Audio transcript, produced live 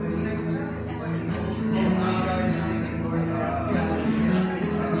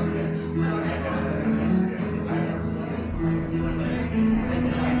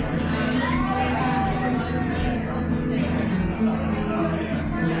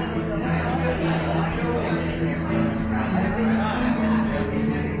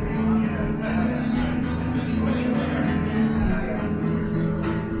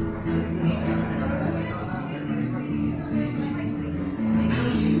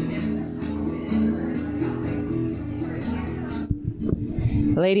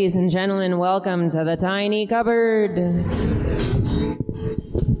Ladies and gentlemen, welcome to the tiny cupboard.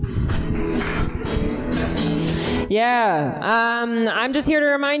 I'm just here to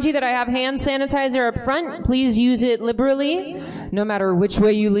remind you that I have hand sanitizer up front. Please use it liberally, no matter which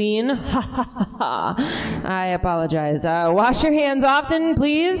way you lean. I apologize. Wash your hands often,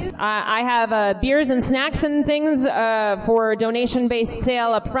 please. I have beers and snacks and things for donation-based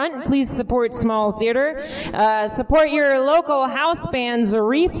sale up front. Please support small theater. Support your local house band,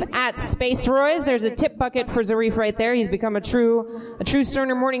 Zarif, at Space Roy's. There's a tip bucket for Zarif right there. He's become a true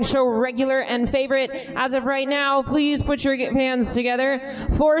Stoner Morning Show regular and favorite. As of right now, please put your hands together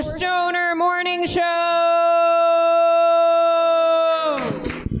for Stoner Morning Show!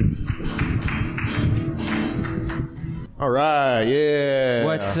 All right, yeah.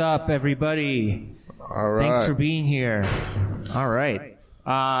 What's up, everybody? All right. Thanks for being here. All right.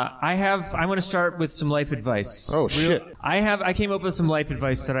 I want to start with some life advice. Oh, shit. I came up with some life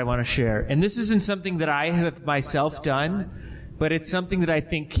advice that I want to share. And this isn't something that I have myself done, but it's something that I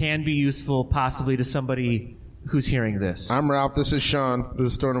think can be useful possibly to somebody who's hearing this. I'm Ralph. This is Sean. This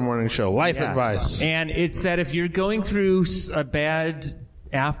is Stoner Morning Show. Life advice. And it's that if you're going through a bad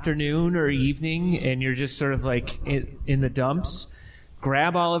afternoon or evening and you're just sort of like in the dumps,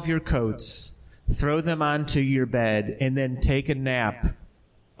 grab all of your coats, throw them onto your bed, and then take a nap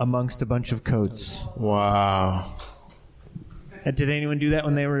amongst a bunch of coats. Wow. And did anyone do that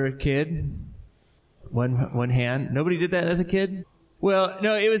when they were a kid? One hand? Nobody did that as a kid? Well,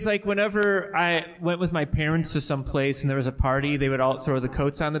 no, it was like whenever I went with my parents to some place and there was a party, they would all throw the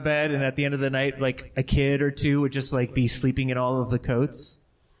coats on the bed, and at the end of the night, like a kid or two would just like be sleeping in all of the coats.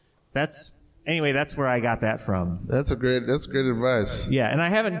 That's where I got that from. That's great advice. Yeah, and I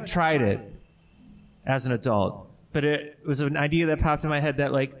haven't tried it as an adult, but it was an idea that popped in my head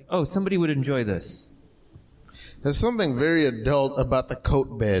that like, oh, somebody would enjoy this. There's something very adult about the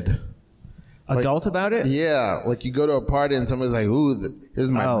coat bed. Adult about it? Yeah, like you go to a party and somebody's like, ooh,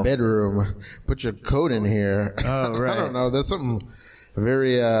 here's my bedroom. Put your coat in here. Oh, right. I don't know. There's something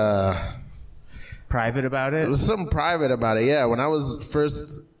very private about it? There's something private about it, yeah. When I was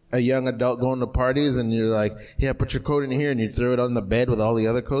first a young adult going to parties and you're like, yeah, put your coat in here, and you throw it on the bed with all the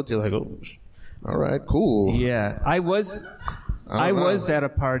other coats, you're like, oh, all right, cool. Yeah. I was at a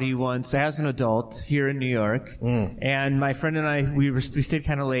party once as an adult here in New York, and my friend and I, we stayed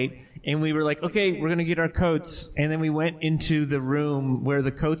kind of late, and we were like, okay, we're going to get our coats, and then we went into the room where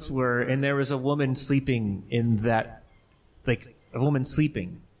the coats were, and there was a woman sleeping in that, like, a woman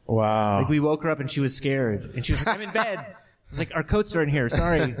sleeping. Wow. Like, we woke her up, and she was scared, and she was like, I'm in bed. I was like, our coats are in here,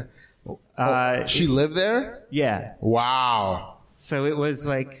 sorry. She lived there? Yeah. Wow. So it was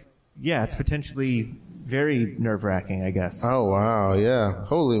like, yeah, it's potentially very nerve-wracking, I guess. Oh, wow, yeah.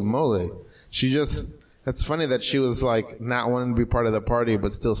 Holy moly. It's funny that she was like not wanting to be part of the party,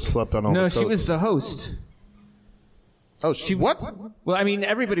 but still slept on all the coats. No, she was the host. Oh, what? Well, I mean,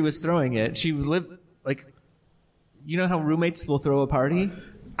 everybody was throwing it. She lived, like, you know how roommates will throw a party?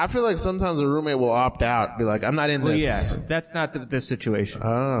 I feel like sometimes a roommate will opt out, be like, I'm not in this. Yeah, that's not the situation.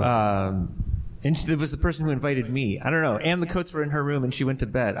 Oh. And it was the person who invited me. I don't know. And the coats were in her room, and she went to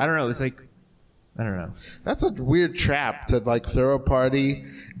bed. I don't know. It was like, I don't know. That's a weird trap to like throw a party,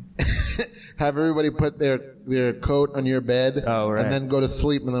 have everybody put their coat on your bed, and then go to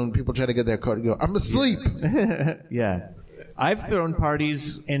sleep, and then when people try to get their coat, you go, I'm asleep. Yeah. I've thrown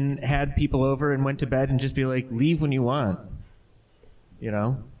parties and had people over and went to bed and just be like, leave when you want. You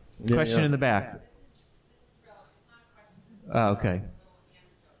know? Yeah, Question in the back. Oh, okay.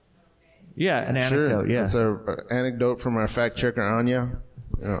 Yeah, an anecdote, yeah. It's an anecdote from our fact checker, Anya.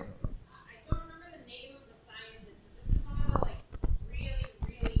 Yeah.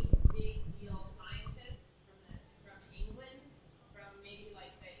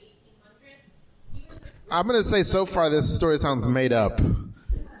 I'm going to say so far this story sounds made up.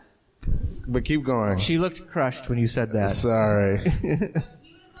 But keep going. She looked crushed when you said that. Sorry. He was like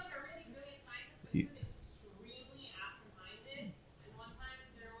a really brilliant scientist, but he was extremely absent-minded. And one time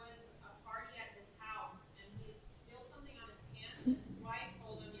there was a party at his house, and he spilled something on his pants, and his wife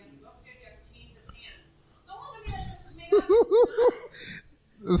told him, you have to go upstairs, you have to change your pants. Don't look at me like this is made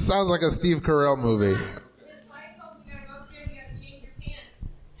up. This sounds like a Steve Carell movie. His wife told him, you gotta go upstairs, you gotta change your pants.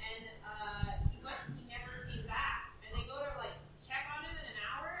 And he never came back. And they go to like check on him in an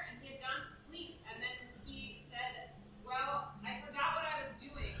hour, and he had gone to sleep. And then he said, well, I forgot what I was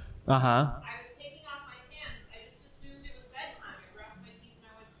doing. Uh-huh. I was taking off my pants. I just assumed it was bedtime. I brushed my teeth and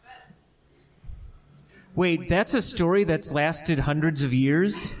I went to bed. Wait, that's a story that's lasted hundreds of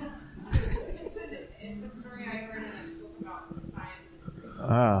years? It's a story I heard in a book about science history.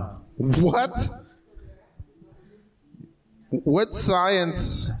 Oh. What? What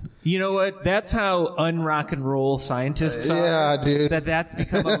science? You know what? That's how un-rock and roll scientists are. Yeah, dude. That's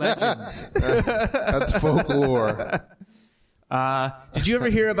become a legend. That's folklore. Did you ever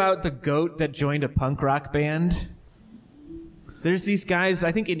hear about the goat that joined a punk rock band? There's these guys,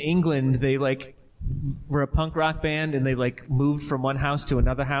 I think in England, they were a punk rock band and they moved from one house to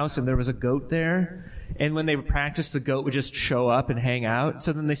another house and there was a goat there. And when they practiced, the goat would just show up and hang out.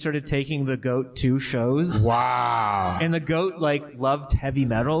 So then they started taking the goat to shows. Wow. And the goat loved heavy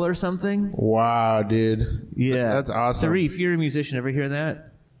metal or something. Wow, dude. Yeah. That's awesome. Sarif, you're a musician. Ever hear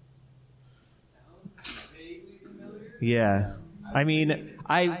that? Yeah. I mean,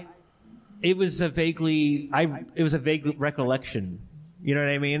 it was a vague recollection. You know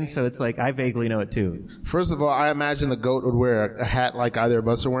what I mean? So it's I vaguely know it too. First of all, I imagine the goat would wear a hat like either of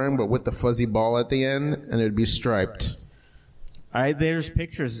us are wearing, but with the fuzzy ball at the end, and it'd be striped. There's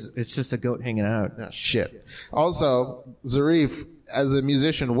pictures. It's just a goat hanging out. Oh, shit. Also, Zarif, as a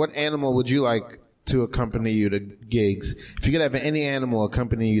musician, what animal would you like to accompany you to gigs? If you could have any animal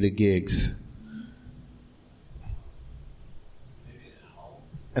accompany you to gigs.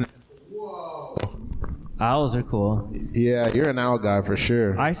 Owls are cool. Yeah, you're an owl guy for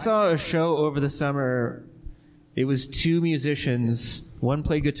sure. I saw a show over the summer. It was two musicians. One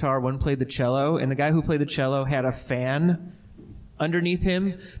played guitar, one played the cello, and the guy who played the cello had a fan underneath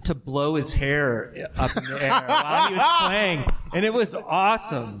him to blow his hair up in the air while he was playing. And it was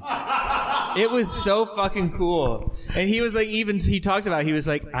awesome. It was so fucking cool. And he was he talked about it. He was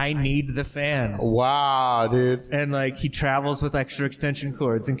I need the fan. Wow, dude. And he travels with extra extension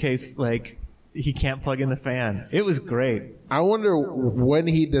cords in case he can't plug in the fan. It was great. I wonder when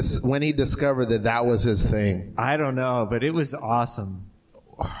he discovered that was his thing. I don't know, but it was awesome.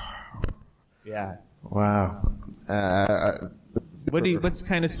 Yeah. Wow. What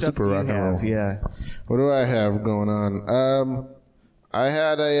kind of stuff super do you rock and have? roll. Yeah. What do I have going on? I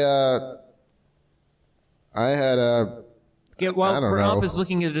had While I don't know. Ralph is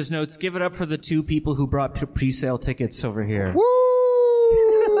looking at his notes, give it up for the two people who brought pre-sale tickets over here. Woo!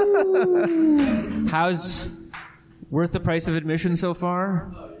 How's worth the price of admission so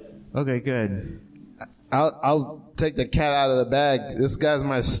far? Okay, good. I'll take the cat out of the bag. This guy's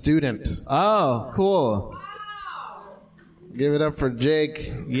my student. Oh, cool. Give it up for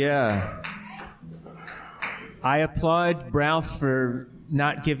Jake. Yeah. I applaud Ralph for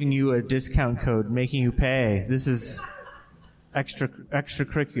not giving you a discount code, making you pay. This is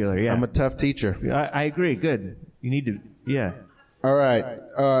extracurricular. Yeah. I'm a tough teacher. I agree. Good. You need to. Yeah. All right.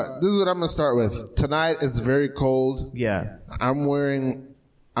 This is what I'm gonna start with. Tonight it's very cold. Yeah. I'm wearing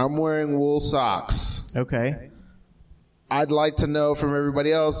wool socks. Okay. I'd like to know from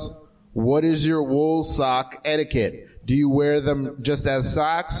everybody else, what is your wool sock etiquette? Do you wear them just as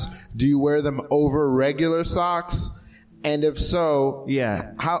socks? Do you wear them over regular socks? And if so,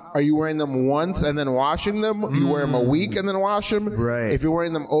 yeah, how are you wearing them once and then washing them? You wear them a week and then wash them? Right. If you're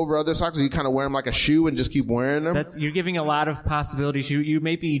wearing them over other socks, you kind of wear them like a shoe and just keep wearing them? You're giving a lot of possibilities. You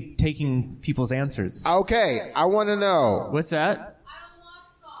may be taking people's answers. Okay, I want to know. What's that? I don't wash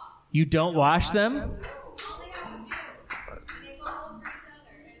socks. You don't wash them? I only have a few. They go over each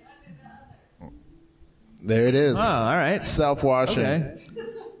other and under the other. There it is. Oh, all right. Self-washing. Okay.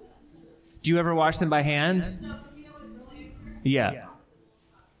 Do you ever wash them by hand? No, but you know what's really extra? Yeah.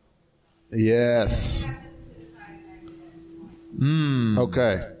 Yes.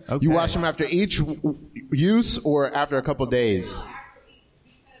 Okay. Okay. You wash them after each use or after a couple days? After each,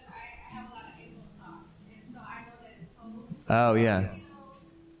 because I have a lot of ankle socks, and so I know that it's cold. Oh, yeah. And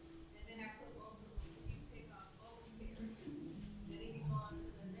then I put both of them. If you take off both pairs, then you can go on to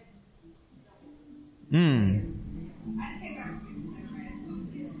the next double. I just came back from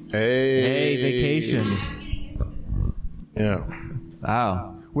Houston, right? Hey. Hey, vacation. I'm getting used to this. Yeah.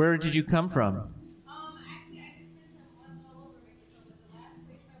 Wow. Where did you come from? Actually, I just spent some months all over Mexico, but the last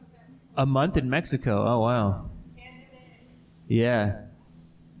place I was at was A month in Mexico. Oh, wow. Canada. Yeah.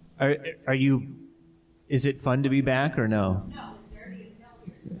 Are you? Is it fun to be back or no? No, it's dirty as hell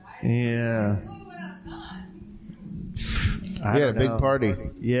here. Yeah. Doing what I've done. I We had a don't big know. party.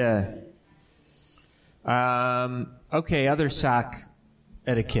 Yeah. Okay. Other sock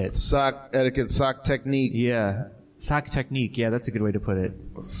etiquette. Sock etiquette, sock technique, Yeah. Sock technique. Yeah, that's a good way to put it.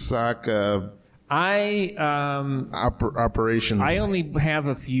 sock operations. I only have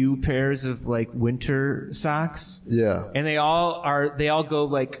a few pairs of winter socks, Yeah. and they all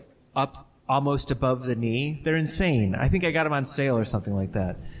go up almost above the knee. They're insane. I think I got them on sale or something like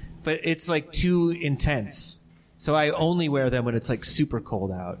that. But it's too intense. So I only wear them when it's super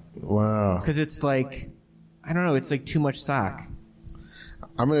cold out. Wow. Because it's I don't know, it's too much sock.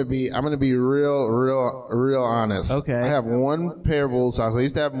 I'm gonna be real honest. Okay. I have one pair of wool socks. I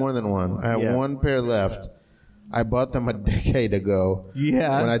used to have more than one. I have one pair left. I bought them a decade ago.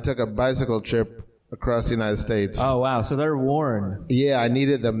 Yeah. When I took a bicycle trip across the United States. Oh, wow. So they're worn. Yeah, I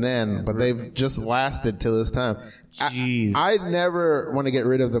needed them then, but they've just lasted till this time. Jeez. I never want to get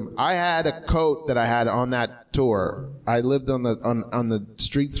rid of them. I had a coat that I had on that tour. I lived on the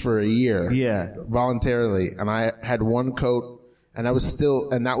streets for a year. Yeah. Voluntarily, and I had one coat, and that was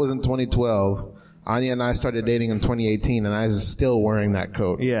in 2012. Anya and I started dating in 2018, and I was still wearing that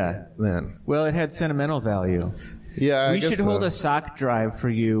coat. Yeah. Then. Well, it had sentimental value. Yeah, we should hold a sock drive for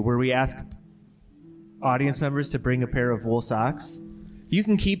you where we ask audience members to bring a pair of wool socks. You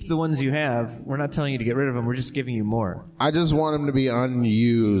can keep the ones you have. We're not telling you to get rid of them. We're just giving you more. I just want them to be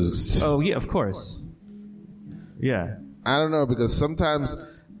unused. Oh, yeah, of course. Yeah. I don't know, because sometimes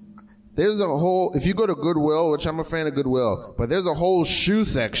there's a whole, if you go to Goodwill, which I'm a fan of Goodwill, but there's a whole shoe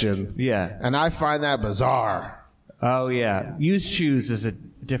section. Yeah. And I find that bizarre. Oh, yeah. Used shoes is a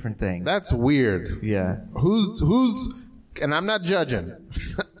different thing. That's weird. Yeah. Who's, and I'm not judging,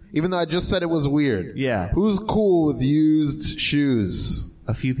 even though I just said it was weird. Yeah. Who's cool with used shoes?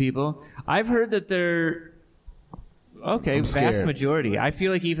 A few people. I've heard that they're, okay, I'm vast scared. majority. I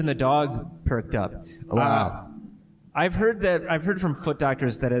feel like even the dog perked up. Wow. I've heard from foot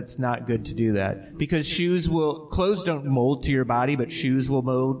doctors that it's not good to do that because clothes don't mold to your body, but shoes will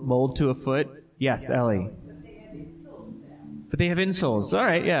mold to a foot. Yes, Ellie. But they have insoles. All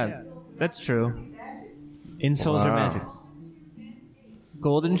right, yeah, that's true. Insoles are magic.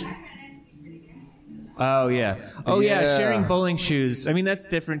 Golden. Oh yeah. Oh yeah. Sharing bowling shoes. I mean that's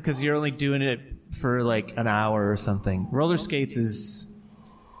different because you're only doing it for like an hour or something. Roller skates is.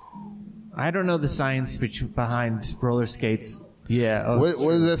 I don't know the science behind roller skates. Yeah. Oh, What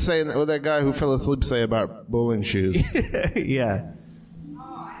does that say? What that guy who fell asleep say about bowling shoes? Yeah. Oh,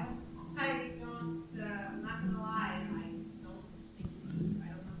 I don't, I'm not gonna lie, I don't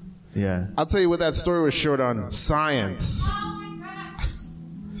know. Yeah. I'll tell you what that story was short on. Science. Oh my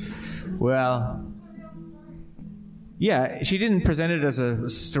gosh! Well. Yeah, she didn't present it as a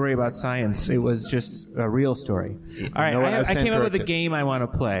story about science. It was just a real story. All right, I came up with a game I want to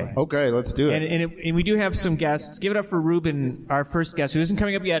play. Okay, let's do it. And we do have some guests. Give it up for Ruben, our first guest, who isn't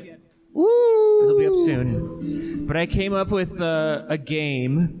coming up yet. Woo! He'll be up soon. But I came up with a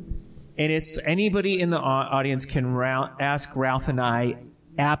game, and it's anybody in the audience can ask Ralph and I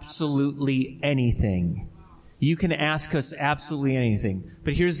absolutely anything. You can ask us absolutely anything.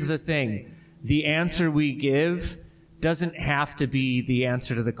 But here's the thing. The answer we give doesn't have to be the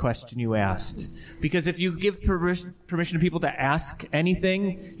answer to the question you asked. Because if you give permission to people to ask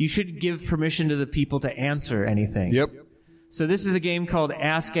anything, you should give permission to the people to answer anything. Yep. So this is a game called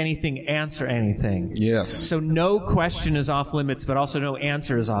Ask Anything, Answer Anything. Yes. So no question is off limits, but also no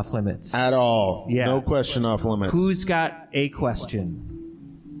answer is off limits. At all. Yeah. No question off limits. Who's got a question?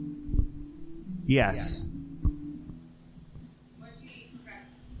 Yes.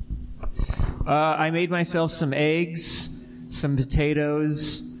 I made myself some eggs, some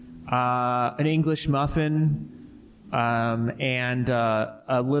potatoes, an English muffin, and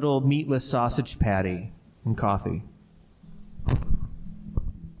a little meatless sausage patty and coffee. Do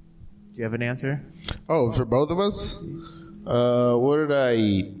you have an answer? Oh, for both of us? What did I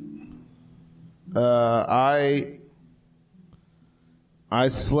eat? I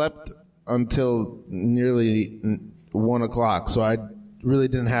slept until nearly 1 o'clock, so I really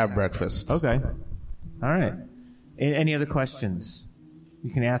didn't have breakfast. Okay. All right. Any other questions?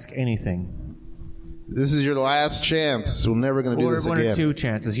 You can ask anything. This is your last chance. We're never going to do Or this one again. or two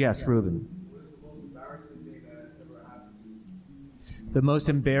chances. Yes, Ruben. The most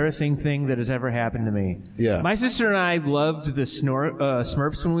embarrassing thing that has ever happened to me. Yeah. My sister and I loved the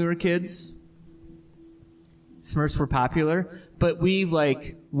Smurfs when we were kids. Smurfs were popular, but we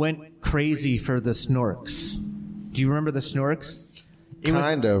went crazy for the Snorks. Do you remember the Snorks? It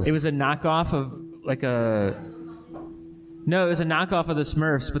was a knockoff of No, it was a knockoff of the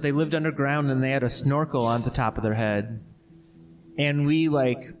Smurfs, but they lived underground and they had a snorkel on the top of their head. And we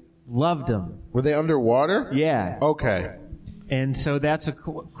loved them. Were they underwater? Yeah. Okay. And so that's a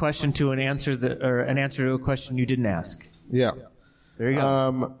question to an answer to a question you didn't ask. Yeah. There you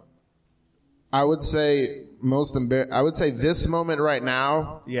go. I would say this moment right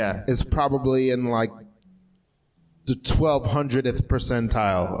now Yeah. is probably in the 1200th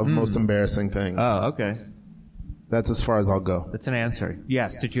percentile of most embarrassing things. Oh, okay. That's as far as I'll go. That's an answer.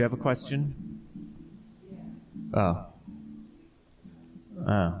 Yes. Did you have a question? Oh.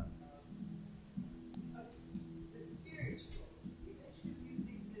 Oh.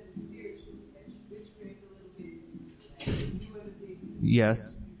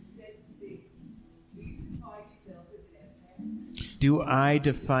 Yes. Do I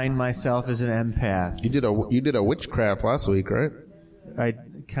define myself as an empath? You did a witchcraft last week, right? I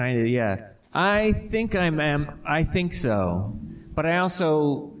kind of, yeah. I think I think so. But I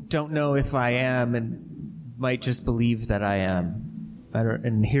also don't know if I am, and might just believe that I am.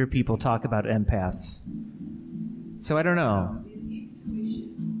 And hear people talk about empaths. So I don't know.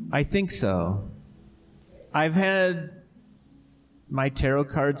 I think so. I've had my tarot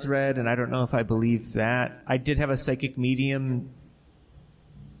cards read, and I don't know if I believe that. I did have a psychic medium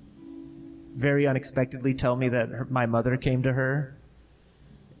very unexpectedly tell me that my mother came to her.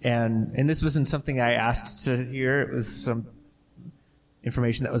 And this wasn't something I asked to hear. It was some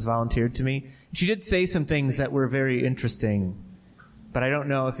information that was volunteered to me. She did say some things that were very interesting, but I don't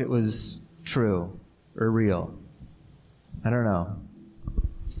know if it was true or real. I don't know.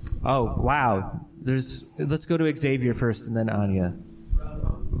 Oh, wow. Let's go to Xavier first and then Anya.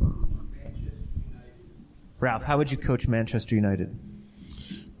 Ralph, how would you coach Manchester United?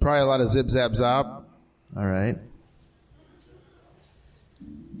 Probably a lot of zip, zap, zop. All right.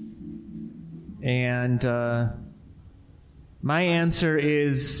 And my answer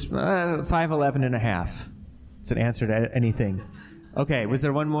is 5'11 and a half. It's an answer to anything. Okay, was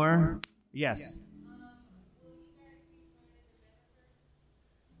there one more? Yes.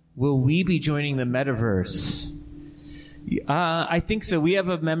 Will we be joining the metaverse? I think so. We have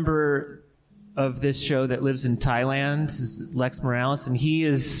a member of this show that lives in Thailand, Lex Morales, and he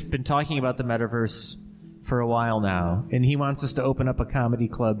has been talking about the metaverse for a while now, and he wants us to open up a comedy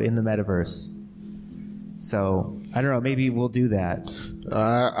club in the metaverse. So I don't know. Maybe we'll do that.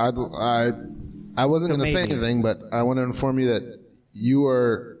 I wasn't going to say anything, but I want to inform you that you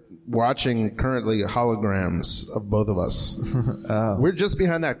are watching currently holograms of both of us. Oh. We're just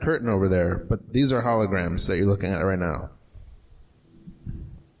behind that curtain over there, but these are holograms that you're looking at right now.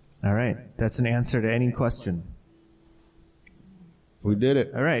 All right. That's an answer to any question. We did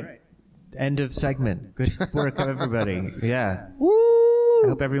it. All right. End of segment. Good work, everybody. Yeah. Woo! I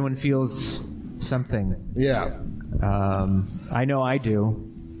hope everyone feels something. Yeah. I know I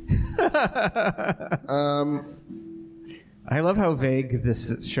do. I love how vague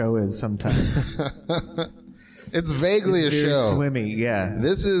this show is sometimes. It's vaguely it's a very show. Swimmy, yeah.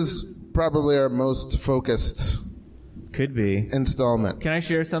 This is probably our most focused Could be. installment. Can I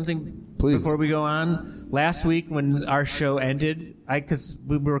share something Please. before we go on? Last week when our show ended, because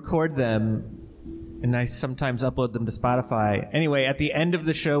we record them and I sometimes upload them to Spotify. Anyway, at the end of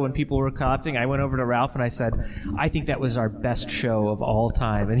the show when people were copting, I went over to Ralph and I said, I think that was our best show of all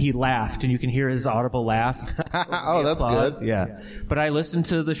time. And he laughed, and you can hear his audible laugh. Oh, that's applause. good. Yeah. But I listened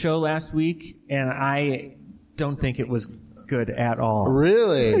to the show last week, and I don't think it was good at all.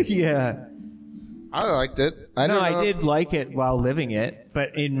 Really? Yeah. I liked it. I did like it while living it,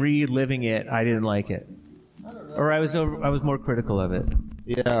 but in reliving it, I didn't like it. Or I was more critical of it.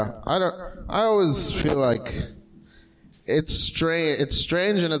 Yeah, I always feel like it's strange. It's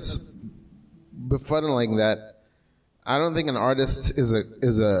strange and it's befuddling that I don't think an artist is a.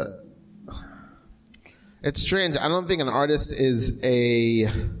 It's strange. I don't think an artist is a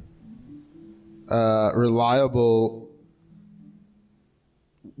reliable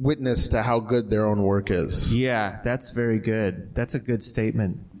witness to how good their own work is. Yeah, that's very good. That's a good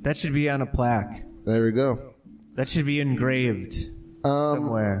statement. That should be on a plaque. There we go. That should be engraved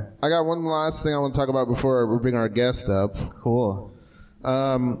somewhere. I got one last thing I want to talk about before we bring our guest up. Cool.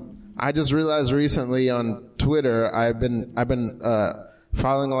 I just realized recently on Twitter I've been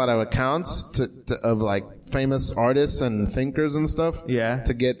following a lot of accounts of like famous artists and thinkers and stuff. Yeah.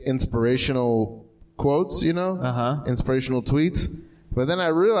 To get inspirational quotes, inspirational tweets. But then I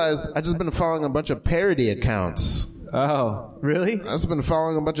realized I've just been following a bunch of parody accounts. Oh, really? I've just been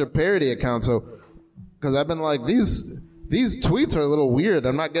following a bunch of parody accounts, because I've been like, these tweets are a little weird.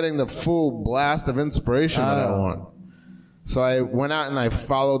 I'm not getting the full blast of inspiration that I want. So I went out and I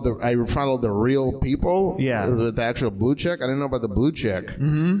followed the real people. Yeah. With the actual blue check. I didn't know about the blue check.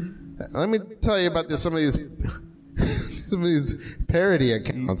 Mm-hmm. Let me tell you about some of these parody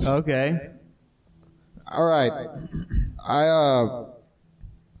accounts. Okay. All right.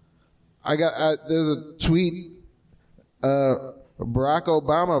 I got there's a tweet Barack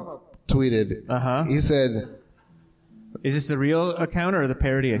Obama tweeted. Uh-huh. He said, is this the real account or the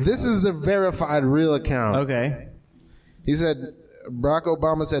parody account? this is the verified real account. Okay. He said, Barack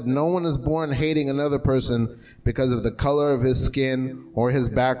Obama said, no one is born hating another person because of the color of his skin or his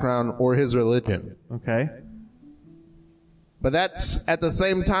background or his religion. Okay. But that's at the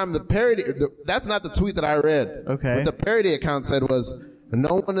same time, that's not the tweet that I read. Okay. What the parody account said was,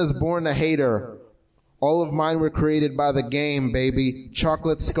 no one is born a hater All of mine were created by the game, baby.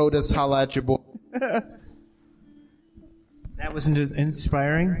 Chocolate SCOTUS, holla at your boy. That wasn't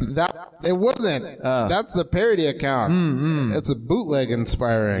inspiring? It wasn't. That's the parody account. It's a bootleg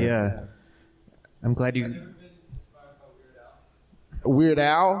inspiring. Yeah. I'm glad you... Weird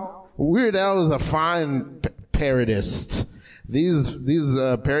Al? Weird Al is a fine parodist. These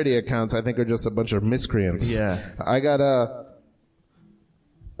parody accounts, I think, are just a bunch of miscreants. Yeah. I got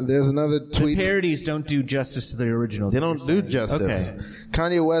there's another tweet. The parodies don't do justice to the originals. They don't do justice. Okay.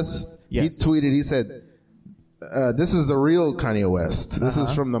 Kanye West, Yes. he tweeted, he said, this is the real Kanye West. This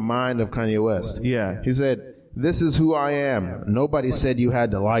is from the mind of Kanye West. Yeah. He said, this is who I am. Nobody said you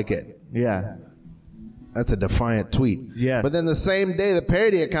had to like it. Yeah. That's a defiant tweet. Yes. But then the same day, the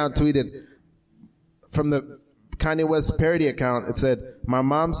parody account tweeted from the Kanye West parody account. It said, my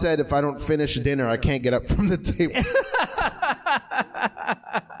mom said if I don't finish dinner, I can't get up from the table.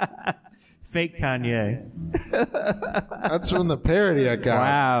 Fake Kanye. That's from the parody account.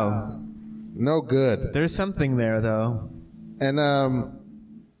 Wow. No good. There's something there, though. And,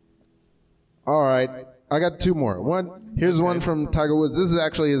 all right. I got two more. Here's one from Tiger Woods. This is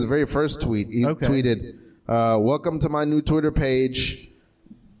actually his very first tweet. He tweeted, welcome to my new Twitter page,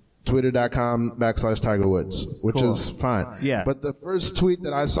 twitter.com/Tiger Woods, which is fine. Yeah. But the first tweet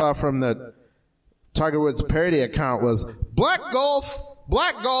that I saw from the Tiger Woods parody account was, black golf,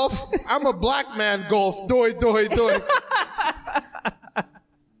 I'm a black man golf, doy.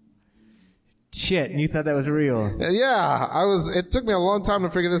 Shit, and you thought that was real. Yeah, it took me a long time to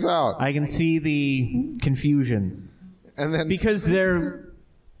figure this out. I can see the confusion. And then Because they're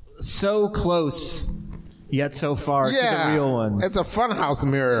so close, yet so far to the real ones. It's a funhouse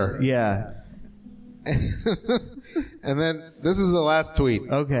mirror. Yeah. And then this is the last tweet.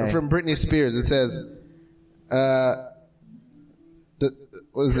 Okay. From Britney Spears. It says,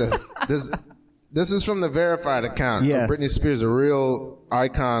 what is this? This is from the verified account Yes. of Britney Spears, a real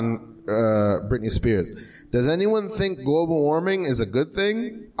icon, Britney Spears. Does anyone think global warming is a good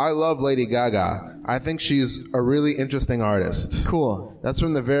thing? I love Lady Gaga. I think she's a really interesting artist. Cool. That's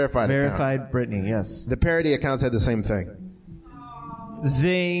from the verified account. Verified Britney, yes. The parody accounts had the same thing.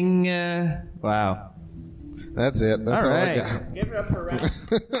 Zing. Wow. That's it. That's all I got. Give it up for Ralph.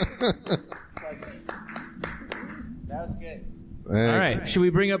 That was good. Thanks. All right. Should we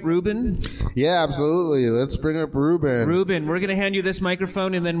bring up Ruben? Yeah, absolutely. Let's bring up Ruben. Ruben, we're going to hand you this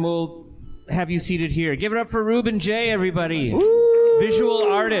microphone and then we'll have you seated here. Give it up for Ruben J, everybody. Woo! Visual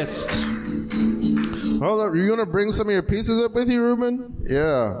artist. Hold up. You going to bring some of your pieces up with you, Ruben?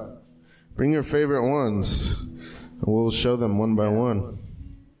 Yeah. Bring your favorite ones. And we'll show them one by one.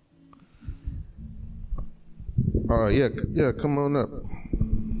 Yeah, come on up.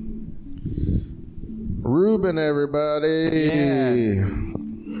 Ruben, everybody. Yeah.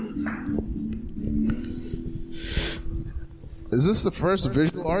 Is this the first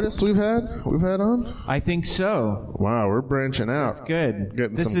visual artist we've had on? I think so. Wow, we're branching out. That's good.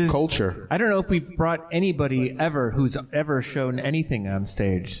 Getting This some is- culture. I don't know if we've brought anybody ever who's ever shown anything on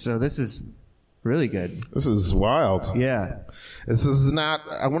stage. So this is really good. This is wild. Yeah. This is not.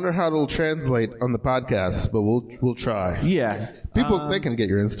 I wonder how it'll translate on the podcast, but we'll try. Yeah. People, they can get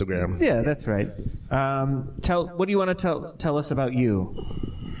your Instagram. Yeah, that's right. What do you want to tell us about you?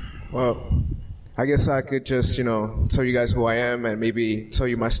 Well, I guess I could just, tell you guys who I am and maybe tell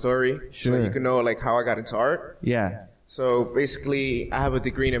you my story. Sure. So you can know, how I got into art. Yeah. So basically, I have a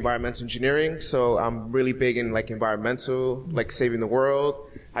degree in environmental engineering. So I'm really big in, environmental, saving the world.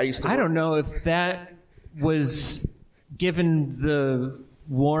 I don't know if that was given the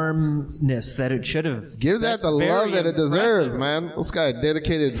warmness that it should have. Give that That's the very love that it deserves, impressive. man. This guy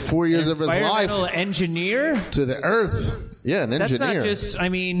dedicated 4 years of his Environmental life engineer? to the earth. Yeah, an That's engineer. not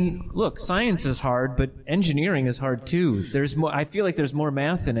just, look, science is hard, but engineering is hard too. There's more, I feel like there's more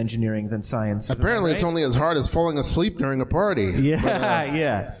math in engineering than science. Isn't Apparently, that it's right? only as hard as falling asleep during a party. Yeah,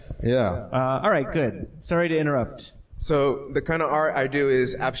 yeah. Yeah. All right, good. Sorry to interrupt. So the kind of art I do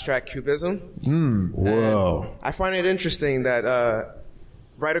is abstract cubism. Whoa. I find it interesting that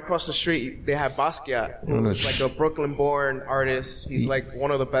right across the street, they have Basquiat, who's a Brooklyn-born artist. He's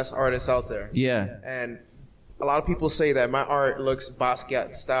one of the best artists out there. Yeah. And a lot of people say that my art looks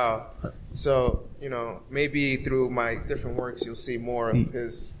Basquiat style. So, maybe through my different works, you'll see more of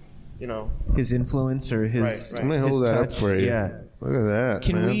his, His influence or his. Right, Let me his hold that up touch. for you. Yeah. Look at that.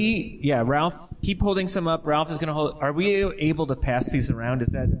 Can man. Ralph, keep holding some up. Ralph is going to hold. Are we able to pass these around? Is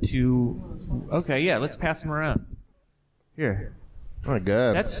that too? Okay, yeah, let's pass them around. Here. Oh, my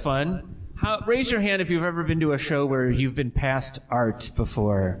God. That's fun. Raise your hand if you've ever been to a show where you've been passed art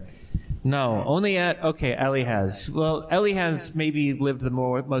before. No, only Ellie has. Well, Ellie has maybe lived the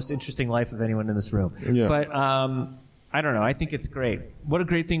most interesting life of anyone in this room. Yeah. But I don't know. I think it's great. What a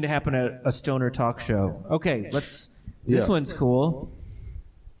great thing to happen at a stoner talk show. Okay, This one's cool.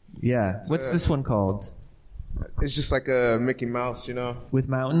 Yeah. What's this one called? It's just like a Mickey Mouse, you know. With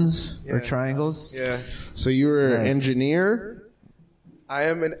mountains or Yeah. triangles? Yeah. So you're an Nice. engineer?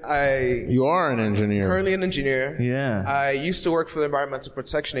 You are an engineer. Currently an engineer. Yeah. I used to work for the Environmental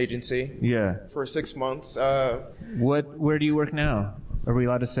Protection Agency Yeah. for 6 months. Where do you work now? Are we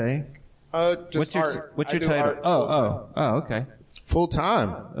allowed to say? Just art. What's I your do title? art full-time. Oh, okay. Full time.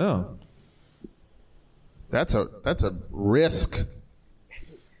 Oh. That's a risk.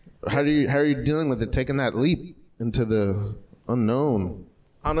 How are you dealing with it? Taking that leap into the unknown.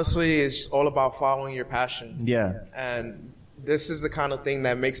 Honestly, it's all about following your passion. Yeah. And this is the kind of thing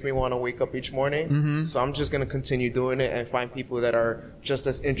that makes me want to wake up each morning. Mm-hmm. So I'm just going to continue doing it and find people that are just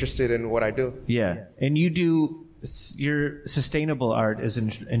as interested in what I do. Yeah. And you do your sustainable art is an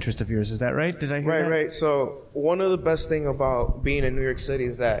interest of yours. Is that right? Did I hear that? Right. So one of the best thing about being in New York City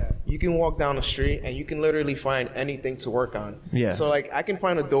is that you can walk down the street and you can literally find anything to work on. Yeah. So like I can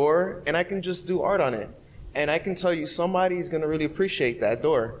find a door and I can just do art on it. And I can tell you somebody's going to really appreciate that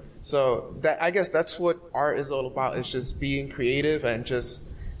door. So I guess that's what art is all about. It's just being creative and just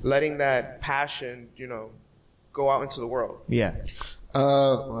letting that passion, go out into the world. Yeah.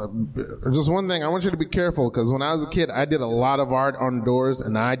 Just one thing, I want you to be careful because when I was a kid, I did a lot of art on doors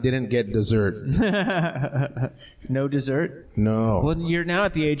and I didn't get dessert. No dessert? No. Well, you're now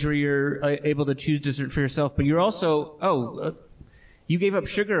at the age where you're able to choose dessert for yourself, but you're also, you gave up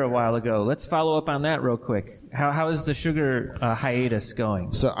sugar a while ago. Let's follow up on that real quick. How is the sugar hiatus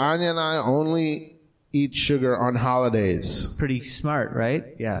going? So Anya and I only eat sugar on holidays. Pretty smart, right?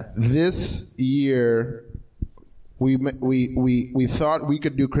 Yeah. This year, we thought we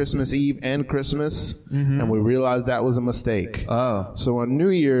could do Christmas Eve and Christmas, and we realized that was a mistake. Oh, So on New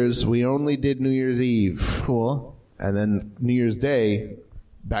Year's, we only did New Year's Eve, cool. and then New Year's Day,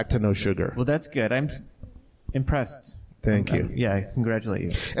 back to no sugar. Well, that's good. I'm impressed. Thank you. Yeah, I congratulate you.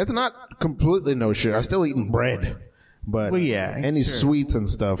 It's not completely no sugar. I'm still eating bread, but Well, yeah, any sure. sweets and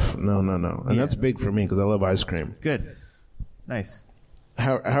stuff, no. And that's big for me because I love ice cream. Good. Nice.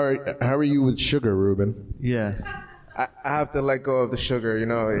 How are you with sugar, Ruben? Yeah. I have to let go of the sugar,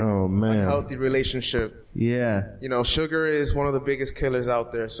 Oh man. healthy relationship. Yeah. Sugar is one of the biggest killers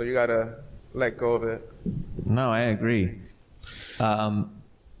out there, so you got to let go of it. No, I agree.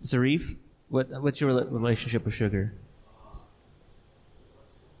 Zarif, what's your relationship with sugar?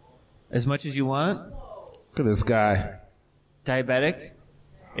 As much as you want? Look at this guy. Diabetic?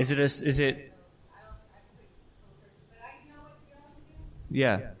 Is it?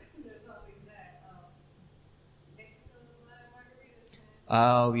 Yeah.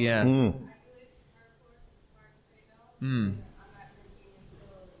 Oh yeah.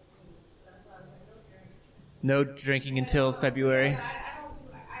 No drinking until February.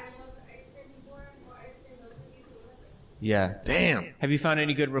 Yeah. Damn. Have you found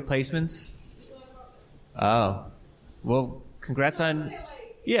any good replacements? Oh. Well, congrats on.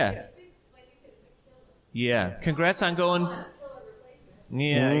 Yeah. Yeah. Congrats on going.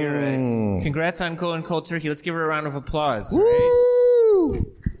 Yeah, you're right. Congrats on going cold turkey. Let's give her a round of applause. Right?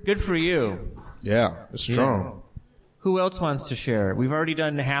 Woo! Good for you. Yeah, it's strong. Who else wants to share? We've already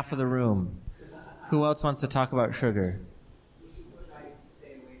done half of the room. Who else wants to talk about sugar?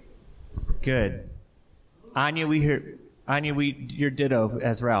 Good. Anya, you're ditto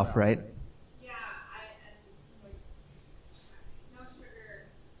as Ralph, right? Yeah, no sugar.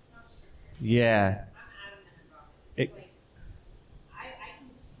 Yeah. I'm adamant about it. It- Like, I can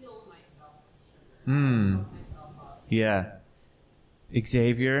kill myself with sugar. I fuck myself up. Yeah.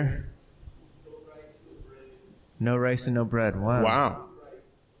 Xavier? No rice and no bread. Wow. Wow.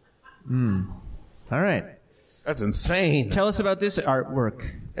 All right. That's insane. Tell us about this artwork.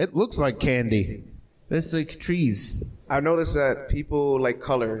 It looks like candy. It's like trees. I've noticed that people like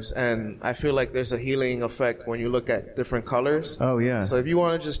colors, and I feel like there's a healing effect when you look at different colors. Oh, yeah. So if you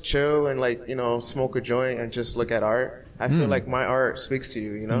want to just chill and smoke a joint and just look at art, I feel like my art speaks to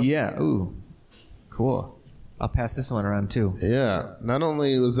you, Yeah. Ooh. Cool. I'll pass this one around too. Yeah. Not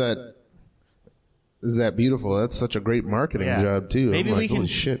only is that beautiful, that's such a great marketing job too. Maybe I'm like, we can holy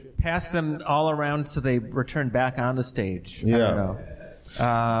shit. pass them all around so they return back on the stage. I Yeah. don't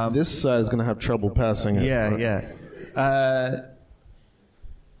know. This side's gonna have trouble passing it. Yeah.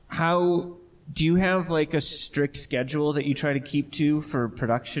 How do you have like a strict schedule that you try to keep to for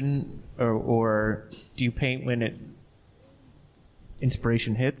production, or do you paint when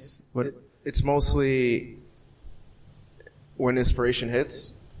inspiration hits? What? It's mostly when inspiration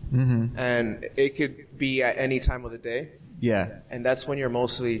hits. and it could be at any time of the day. Yeah. And that's when you're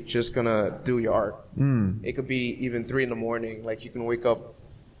mostly just gonna do your art. It could be even 3 a.m. Like, you can wake up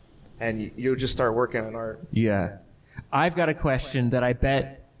and you'll just start working on art. Yeah. I've got a question that I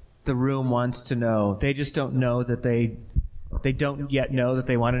bet the room wants to know. They just don't know that they don't yet know that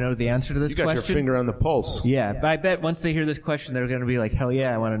they want to know the answer to this You got question. your finger on the pulse. Yeah, but I bet once they hear this question, they're going to be like, hell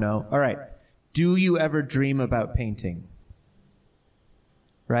yeah, I want to know. All right. Do you ever dream about painting?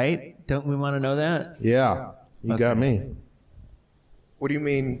 Right? Don't we want to know that? Yeah, you got me. What do you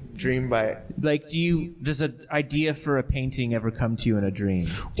mean, dream by? Like, does an idea for a painting ever come to you in a dream?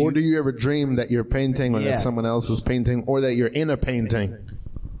 Or do you ever dream that you're painting or Yeah. that someone else is painting or that you're in a painting?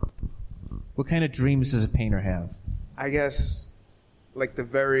 What kind of dreams does a painter have? I guess, like, the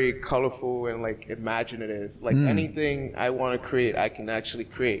very colorful and, like, imaginative. Like, anything I want to create, I can actually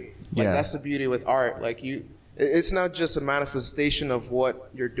create. Like, Yeah. that's the beauty with art. Like, it's not just a manifestation of what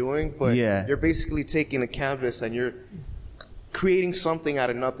you're doing, but Yeah. you're basically taking a canvas and you're creating something out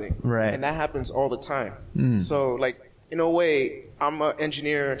of nothing. Right. And that happens all the time. So, like, in a way, I'm an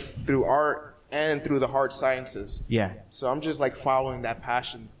engineer through art and through the hard sciences. Yeah. So I'm just, like, following that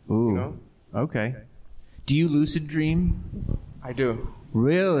passion, Ooh. you know? Okay. Do you lucid dream? I do.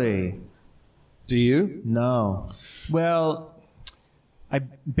 Really? Do you? No. Well, I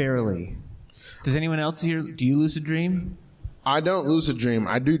barely. Does anyone else here, do you lucid dream? I don't lucid dream.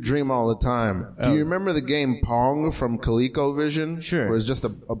 I do dream all the time. Do you remember the game Pong from ColecoVision? Sure. Where it's just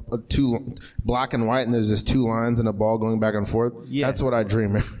a two black and white, and there's just 2 lines and a ball going back and forth. Yeah. That's what I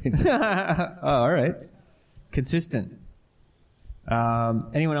dream every day. Oh, all right. Consistent.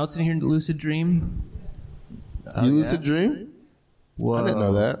 Anyone else in here lucid dream? You lucid dream? Whoa. I didn't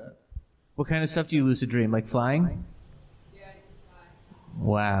know that. What kind of stuff do you lucid dream? Like flying? Yeah, I can fly.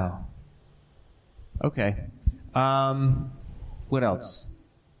 Wow. Okay. What else?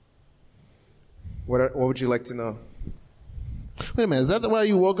 What would you like to know? Wait a minute. Is that why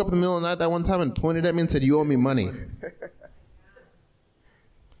you woke up in the middle of the night that one time and pointed at me and said, "You owe me money"?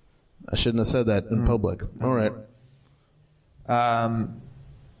 I shouldn't have said that in public. All right.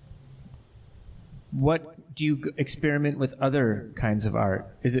 What do you experiment with other kinds of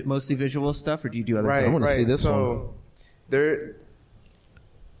art? Is it mostly visual stuff, or do you do other? Right, I wanna right. see this so there,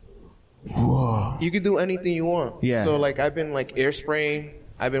 Whoa. you can do anything you want. Yeah. So, like, I've been, like, air spraying.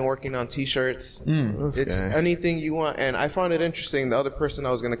 I've been working on T-shirts. This It's guy. anything you want. And I found it interesting. The other person that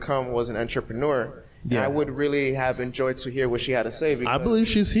was going to come was an entrepreneur. And Yeah. I would really have enjoyed to hear what she had to say. I Because believe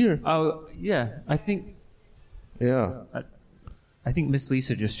she's here. Oh, yeah. I think Yeah. Miss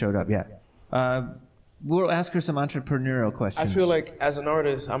Lissa just showed up. Yeah. We'll ask her some entrepreneurial I questions. feel like, as an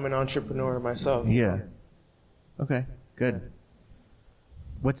artist, I'm an entrepreneur myself. Yeah. Okay. Good.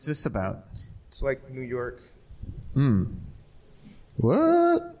 What's this about? It's like New York. What?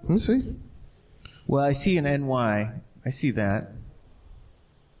 Let me see. Well, I see an NY. I see that.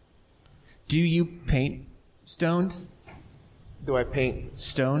 Do you paint stoned? Do I paint?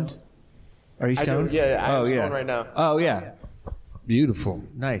 Stoned? Are you I do. stoned? Yeah, I'm Oh, stoned right now. Oh, yeah. Beautiful.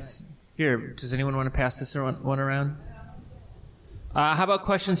 Nice. Here, does anyone want to pass this one around? How about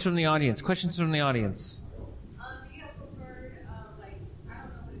questions from the audience? Questions from the audience. Do you have preferred, like, I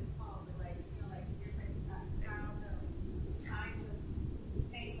don't know what it's called, but, like, you know, like, different styles of kinds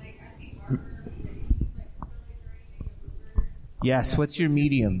of paint? Like, I see markers, that you use, like, acrylic or anything you prefer? Yes, what's your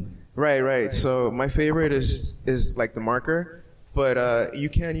medium? Right. So my favorite is like the marker, but you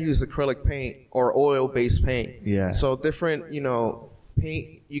can use acrylic paint or oil-based paint. Yeah. So different,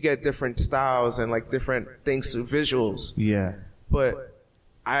 paint, you get different styles and, like, different things, visuals. Yeah. But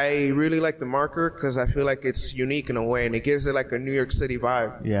I really like the marker because I feel like it's unique in a way, and it gives it, like, a New York City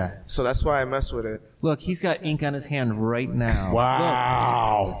vibe. Yeah. So that's why I mess with it. Look, he's got ink on his hand right now.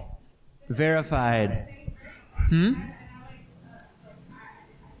 Wow. Look. Verified. And I like,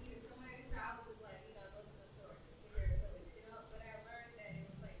 I needed so many styles of, like, go to the store, just get their acrylics, but I learned that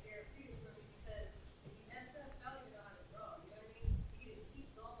it was, like, therapeutic for me because if you mess up, I don't even know how to draw, you know what I mean? You just keep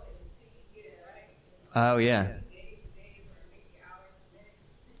going until you get it right. Oh, yeah. Days and days or maybe hours and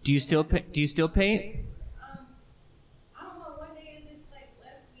minutes. Do you still paint? I don't know, one day it just, like,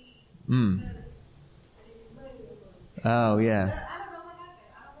 left me Mm. because I didn't do money anymore. Oh, But yeah. I don't know what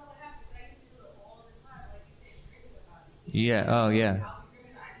happened. But I used to do it all the time, like you said, dreaming about it. Yeah. Oh, yeah. I'll be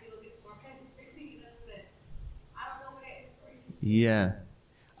dreaming, I need to go get some more pen, but I don't know where that inspiration. Yeah.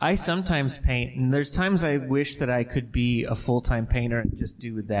 I sometimes paint, and there's times I wish that I could be a full-time painter and just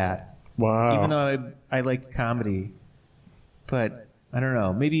do that. Wow. Even though I like comedy. But I don't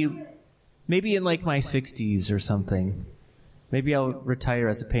know. Maybe in like my 60s or something. Maybe I'll retire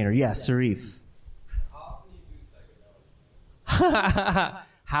as a painter. Yeah, Sarif.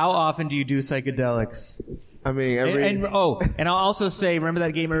 How How often do you do psychedelics? I mean, And I'll also say, remember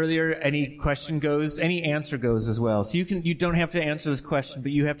that game earlier? Any question goes, any answer goes as well. So you don't have to answer this question,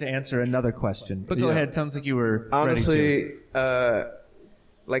 but you have to answer another question. But go ahead. Sounds like you were honestly, ready to.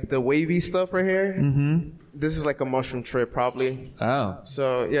 like the wavy stuff right here. Mm-hmm. This is like a mushroom trip, probably. Oh.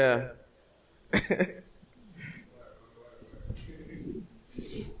 So yeah.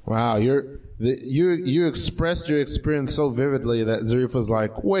 Wow, you expressed your experience so vividly that Zarif was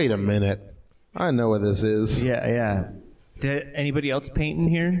like, "Wait a minute, I know what this is." Yeah. Did anybody else paint in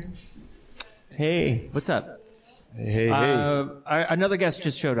here? Hey, what's up? Hey. Another guest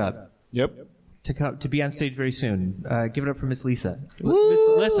just showed up Yep. to be on stage very soon. Give it up for Miss Lissa.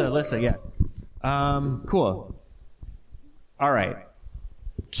 Woo! Lissa, yeah. Cool. All right.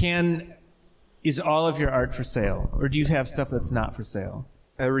 Is all of your art for sale, or do you have stuff that's not for sale?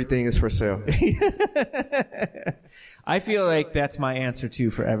 Everything is for sale. I feel like that's my answer too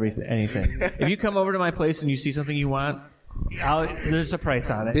for anything. If you come over to my place and you see something you want, there's a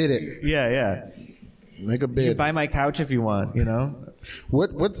price on it. Bid it. Yeah. Make a You bid. buy my couch if you want, you know?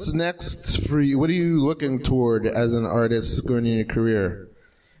 What's next for you? What are you looking toward as an artist going in your career?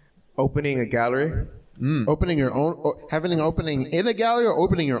 Opening a gallery. Opening your own, having an opening in a gallery, or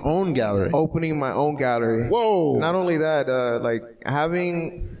opening your own gallery? Opening my own gallery. Whoa! Not only that, like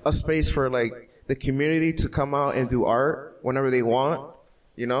having a space for like the community to come out and do art whenever they want.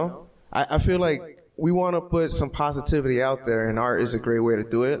 You know, I feel like we want to put some positivity out there, and art is a great way to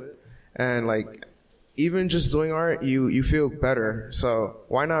do it. And like, even just doing art, you feel better. So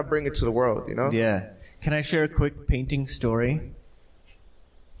why not bring it to the world? You know? Yeah. Can I share a quick painting story?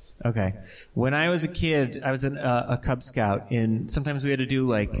 Okay. When I was a kid, I was a Cub Scout, and sometimes we had to do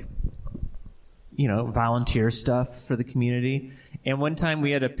like, volunteer stuff for the community. And one time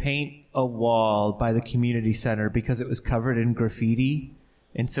we had to paint a wall by the community center because it was covered in graffiti.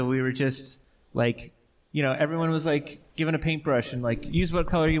 And so we were just like, everyone was like given a paintbrush and like, use what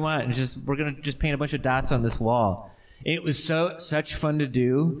color you want. And we're going to just paint a bunch of dots on this wall. And it was such fun to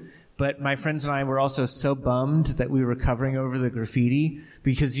do. But my friends and I were also so bummed that we were covering over the graffiti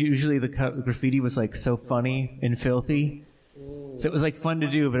because usually the graffiti was like so funny and filthy. So it was like fun to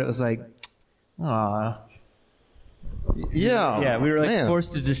do, but it was like, aw. Yeah. Yeah, we were like man.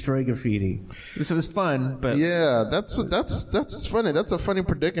 forced to destroy graffiti. So it was fun, but Yeah, that's funny. That's a funny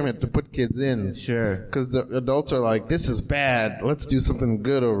predicament to put kids in. sure. Because the adults are like, "This is bad. Let's do something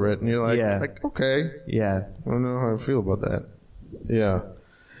good over it," and you're like, Yeah. "Okay." Yeah. I don't know how I feel about that. Yeah.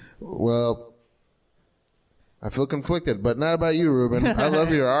 Well, I feel conflicted, but not about you, Ruben. I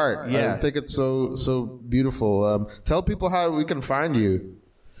love your art. Yeah. I think it's so beautiful. Tell people how we can find you.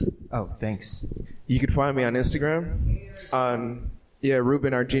 Oh, thanks. You can find me on Instagram on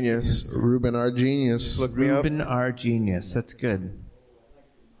Ruben R Genius. Ruben R Genius. Look me up. Ruben R Genius. That's good.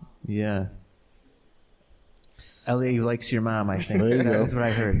 Yeah. Ellie likes your mom, I think. There you go. That's what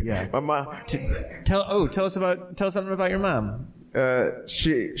I heard. Yeah. My mom. Tell something about your mom.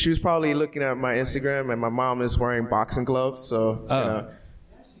 She was probably looking at my Instagram, and my mom is wearing boxing gloves. So.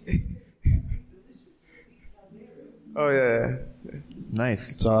 Oh yeah.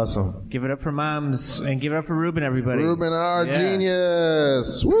 Nice. It's awesome. Give it up for moms and give it up for Ruben, everybody. Ruben R Yeah.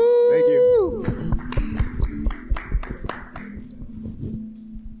 Genius. Woo! Thank you.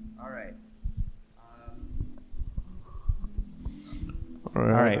 All right. All All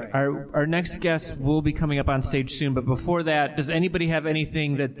right. Our next guest will be coming up on stage soon, but before that, does anybody have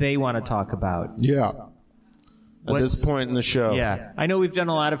anything that they want to talk about? Yeah. At What's- this point in the show. Yeah. I know we've done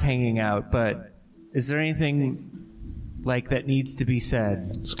a lot of hanging out, but is there anything like that needs to be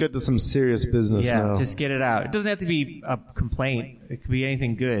said? Let's get to some serious business Yeah, now. just get it out. It doesn't have to be a complaint. It could be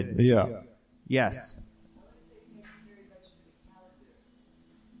anything good. Yeah. Yes.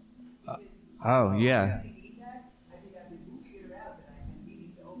 Oh, yeah.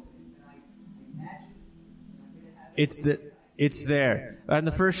 It's there. On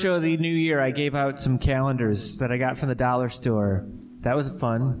the first show of the new year, I gave out some calendars that I got from the dollar store. That was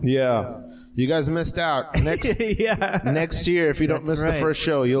fun. Yeah. You guys missed out. Yeah. Next year, if you don't That's miss right. the first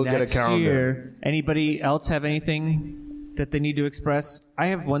show, you'll get a Next calendar. year, anybody else have anything that they need to express? I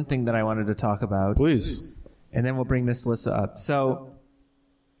have one thing that I wanted to talk about, Please. and then we'll bring Miss Lissa up. So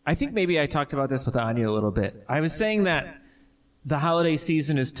I think maybe I talked about this with Anya a little bit. I was saying that the holiday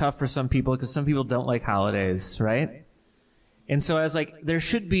season is tough for some people because some people don't like holidays, right? And so I was like, there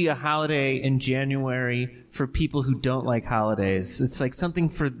should be a holiday in January for people who don't like holidays. It's like something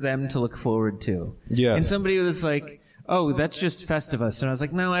for them to look forward to. Yes. And somebody was like, "Oh, that's just Festivus." And I was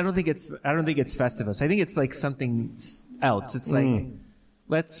like, "No, I don't think it's Festivus. I think it's like something else. It's like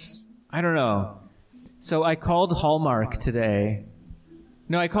I don't know." So I called Hallmark today.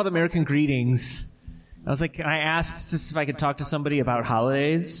 No, I called American Greetings. I was like, I asked just if I could talk to somebody about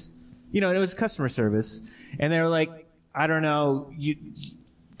holidays. And it was customer service. And they were like, I don't know,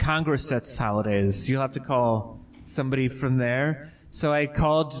 Congress sets holidays. You'll have to call somebody from there. So I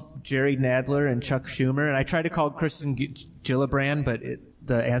called Jerry Nadler and Chuck Schumer, and I tried to call Kristen Gillibrand, but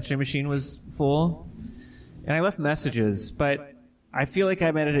the answering machine was full. And I left messages, but I feel like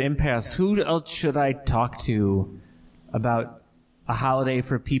I'm at an impasse. Who else should I talk to about a holiday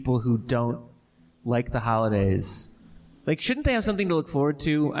for people who don't like the holidays? Like, shouldn't they have something to look forward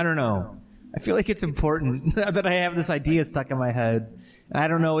to? I don't know. I feel like it's important that I have this idea stuck in my head, and I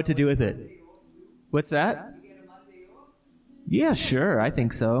don't know what to do with it. What's that? Yeah, sure. I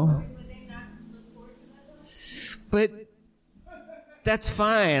think so. But that's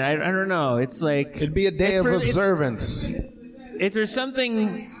fine. I don't know. It's like... It'd be a day of observance. Is there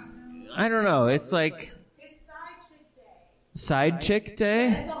something... I don't know. It's like... It's Side Chick Day. Side Chick Day?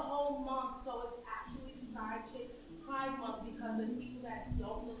 It's a whole month, so it's actually Side Chick Pride Month because the people that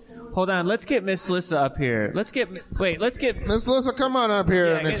don't look forward... Hold on. Let's get Miss Lissa up here. Let's get... Miss Lissa, come on up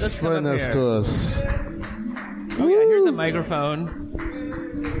here and explain this to us. Oh, yeah. Here's a microphone.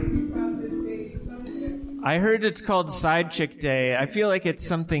 I heard it's called Side Chick Day. I feel like it's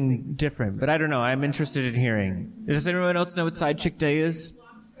something different, but I don't know. I'm interested in hearing. Does anyone else know what Side Chick Day is?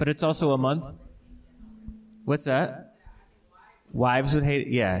 But it's also a month? What's that? Wives would hate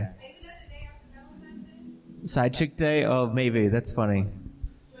it? Yeah. Side Chick Day? Oh, maybe. That's funny.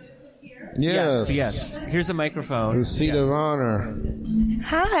 Yes. Here's a microphone. The seat of honor.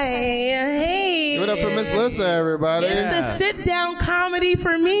 Hi. Hey. Give it up for Miss Lissa, everybody. It's the sit-down comedy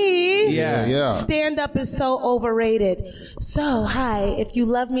for me. Yeah. Stand-up is so overrated. So, hi. If you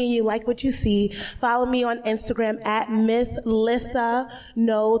love me and you like what you see, follow me on Instagram at Miss Lissa.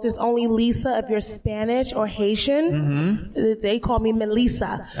 No, there's only Lisa if you're Spanish or Haitian. Mm-hmm. They call me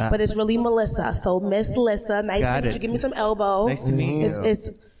Melissa, but it's really Melissa. So, Miss Lissa. Nice to meet you. Give me some elbow. Nice to meet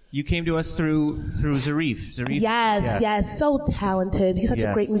you. You came to us through Zarif. Yes. So talented. He's such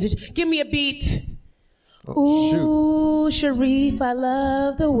a great musician. Give me a beat. Oh, ooh, Sharif, I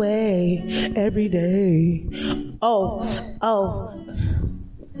love the way every day. Oh.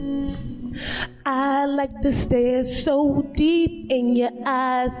 I like to stare so deep in your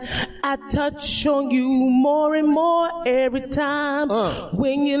eyes. I touch on you more and more every time.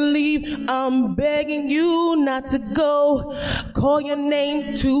 When you leave, I'm begging you not to go. Call your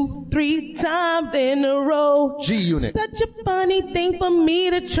name 2-3 times in a row. G-Unit. Such a funny thing for me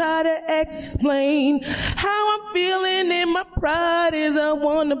to try to explain. How I'm feeling and my pride is I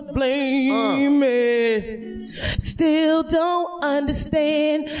wanna blame it. Still don't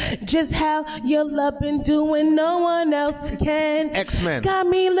understand just how your love been doing no one else can. X-Men. Got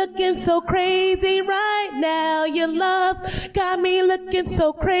me looking so crazy right now. Your love's got me looking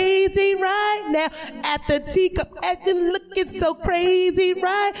so crazy right now. At the teacup acting looking so crazy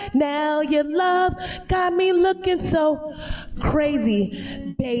right now. Your love's got me looking so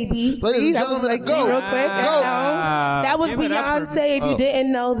crazy, baby. Ladies and gentlemen, go. Real quick. That was Beyonce. If you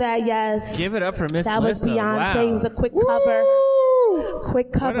didn't know that, yes. Give it up for Miss Lissa. That was Beyonce. Wow. It was a quick cover.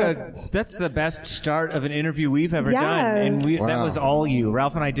 Quick cover. That's the best start of an interview we've ever done, and that was all you.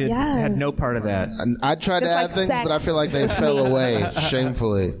 Ralph and I had no part of that. I tried to add things, but I feel like they fell away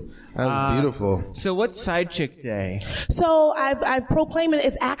shamefully. That was beautiful. So what's Side Chick Day? So I've proclaimed it.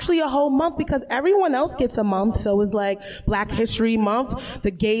 It's actually a whole month because everyone else gets a month. So it's like Black History Month.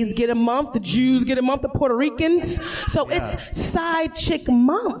 The gays get a month. The Jews get a month. The Puerto Ricans. So it's Side Chick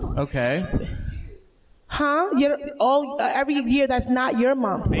Month. Okay. Huh? Every year that's not your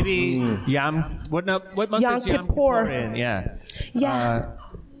month. Maybe what month is Yom Kippur in? Yeah.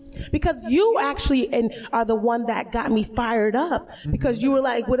 Because you actually are the one that got me fired up. Because you were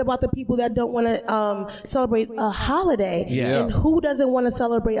like, what about the people that don't want to celebrate a holiday? Yeah. And who doesn't want to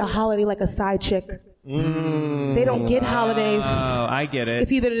celebrate a holiday like a side chick? They don't get holidays. Oh, I get it.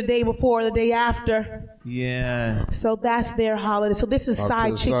 It's either the day before or the day after. Yeah. So that's their holiday. So this is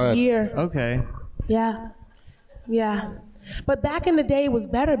side chick year. Okay. Yeah. But back in the day it was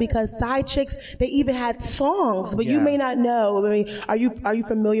better because side chicks, they even had songs, but you may not know. I mean, are you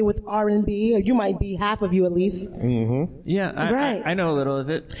familiar with R&B? Or you might be, half of you at least. Mm-hmm. Yeah, I know a little of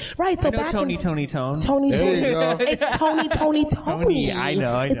it. Right, so I know Tony. Tony. There you go. It's Tony. I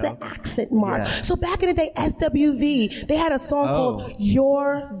know. It's an accent mark. Yeah. So back in the day, SWV, they had a song called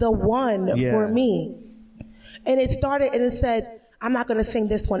You're the One for Me. And it started and it said, I'm not going to sing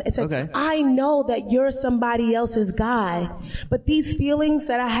this one. It said, I know that you're somebody else's guy, but these feelings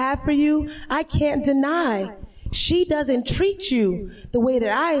that I have for you, I can't deny. She doesn't treat you the way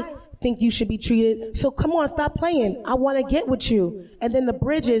that I think you should be treated. So come on, stop playing. I want to get with you. And then the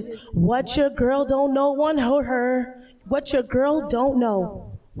bridge is, what your girl don't know won't hurt her. What your girl don't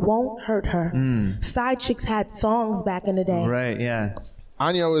know won't hurt her. Side chicks had songs back in the day. Right, yeah.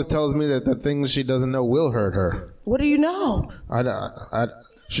 Anya always tells me that the things she doesn't know will hurt her. What do you know? What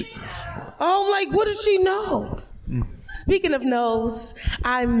does she know? Speaking of knows,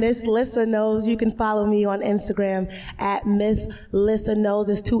 I'm Miss Lissa Knows. You can follow me on Instagram at Miss Lissa Knows.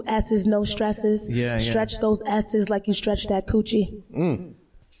 It's 2 S's, no stresses. Yeah. Stretch those S's like you stretch that coochie.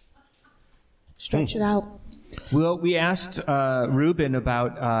 Stretch it out. Well, we asked Ruben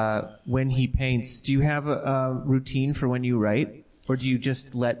about when he paints. Do you have a routine for when you write, or do you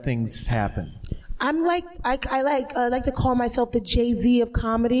just let things happen? I'm like, I like to call myself the Jay-Z of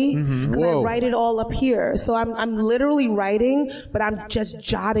comedy, because I write it all up here. So I'm literally writing, but I'm just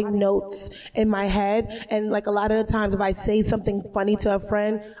jotting notes in my head. And like a lot of the times, if I say something funny to a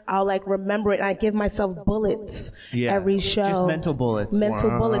friend, I'll like remember it. And I give myself bullets every show. Just mental bullets.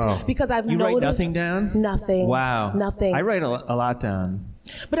 Mental bullets. Because I've noticed. You write nothing down? Nothing. Wow. Nothing. I write a lot down.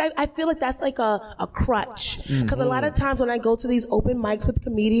 But I feel like that's like a crutch. Because a lot of times when I go to these open mics with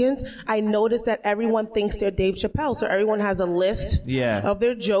comedians, I notice that everyone thinks they're Dave Chappelle. So everyone has a list of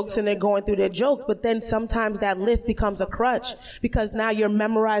their jokes and they're going through their jokes. But then sometimes that list becomes a crutch because now you're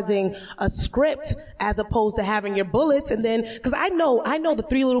memorizing a script as opposed to having your bullets. And then, because I know the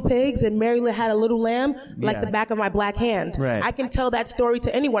 3 Little Pigs and Mary had a little lamb like the back of my black hand. Right. I can tell that story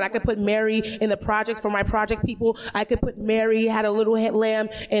to anyone. I could put Mary in the projects for my project people. I could put Mary had a little lamb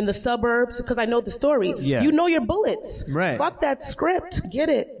in the suburbs because I know the story. Yeah. You know your bullets. Right. Fuck that script. Get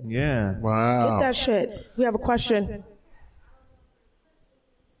it. Yeah. Wow. Get that shit. We have a question.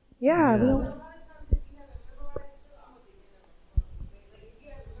 Yeah. We don't...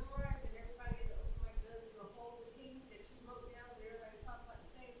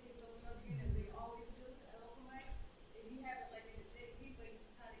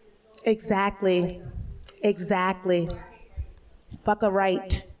 Exactly. Fuck a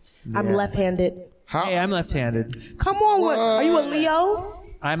right. I'm left-handed. Hey, I'm left-handed. Come on, are you a Leo?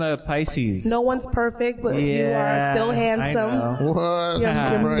 I'm a Pisces. No one's perfect, but you are still handsome. I know. What?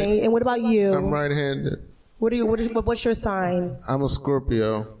 You're made. And what about you? I'm right-handed. What's your sign? I'm a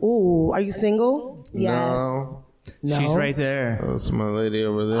Scorpio. Ooh, are you single? Yes. No. She's right there. That's my lady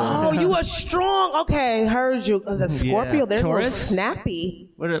over there. Oh, you are strong. Okay, heard you. As a Scorpio, they're a little Taurus? snappy.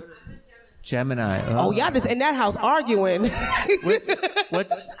 What a Gemini. Oh, y'all just in that house arguing.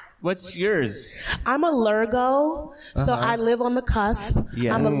 What's yours? I'm a Lurgo, so I live on the cusp.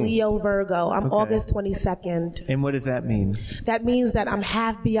 Yeah. I'm a Leo Virgo. I'm August 22nd. And what does that mean? That means that I'm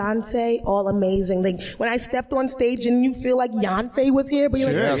half Beyonce, all amazing. Like when I stepped on stage and you feel like Beyonce was here, but you're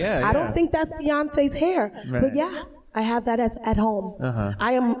Sure, like, yeah, I don't think that's Beyonce's hair. Right. But yeah, I have that at home.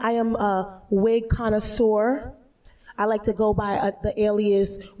 I am a wig connoisseur. I like to go by the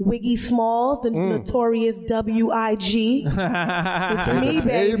alias Wiggy Smalls, the notorious W.I.G. It's me,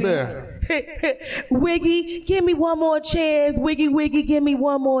 baby. Wiggy, give me one more chance. Wiggy, Wiggy, give me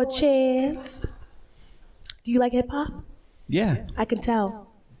one more chance. Do you like hip hop? Yeah. I can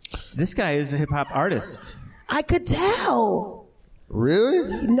tell. This guy is a hip hop artist. I could tell.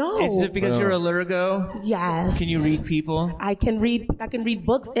 Really? No. Is it because you're a Lurgo? Yes. Can you read people? I can read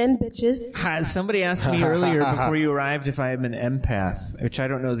books and bitches. Somebody asked me earlier before you arrived if I am an empath, which I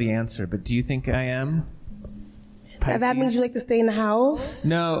don't know the answer, but do you think I am? That means you like to stay in the house?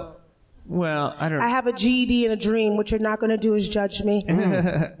 No. Well, I don't know. I have a GED and a dream. What you're not going to do is judge me.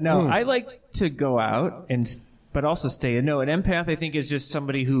 No, I like to go out but also stay in. No, an empath I think is just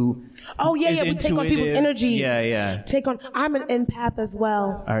somebody who is we take on people's energy. Yeah. I'm an empath as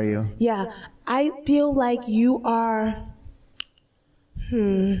well. Are you? Yeah. I feel like you are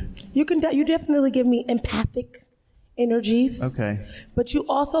you definitely give me empathic energies. Okay. But you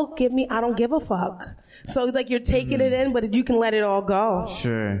also give me I don't give a fuck. So like you're taking it in, but you can let it all go.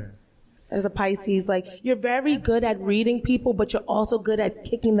 Sure. As a Pisces, like you're very good at reading people, but you're also good at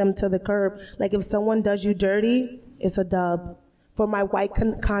kicking them to the curb. Like if someone does you dirty, it's a dub. For my white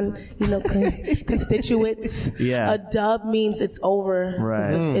constituents, a dub means it's over.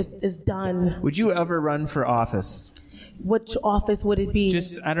 Right. It's done. Would you ever run for office? Which office would it be?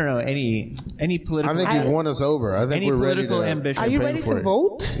 Just I don't know any political. I think you've won us over. I think any we're ready political to. ambition. Are you ready to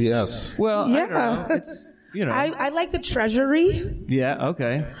vote? Yes. Well, Yeah. I don't know. It's I like the Treasury. Yeah.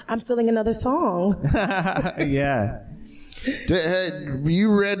 Okay. I'm feeling another song. Yeah. Hey,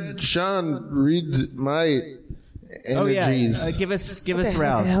 you read my energies. Oh yeah. Give us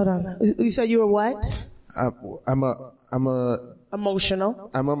Ralph. Okay, hold on. You said you were what? I'm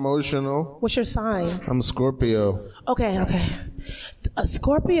Emotional. I'm emotional. What's your sign? I'm Scorpio. Okay. A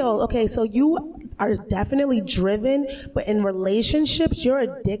Scorpio. Okay, so you are definitely driven, but in relationships, you're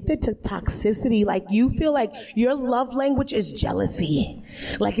addicted to toxicity. Like, you feel like your love language is jealousy.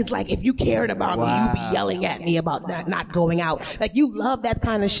 Like, it's like, if you cared about me, you'd be yelling at me about not going out. Like, you love that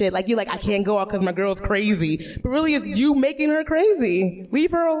kind of shit. Like, you're like, I can't go out because my girl's crazy. But really, it's you making her crazy.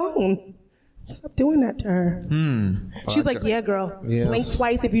 Leave her alone. Stop doing that to her. She's like, yeah, girl. Yes. Blink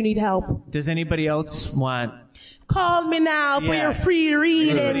twice if you need help. Does anybody else want? Call me now for your free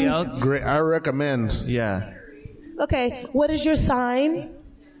reading. Anybody else? Great. I recommend. Yeah. Okay, what is your sign?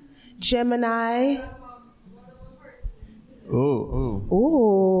 Gemini. Ooh.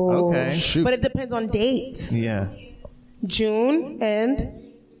 Okay. Shoot. But it depends on dates. Yeah. June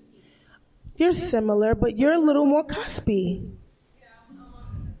and you're similar, but you're a little more cuspy.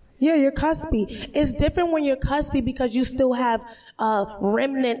 Yeah, you're cuspy. It's different when you're cuspy because you still have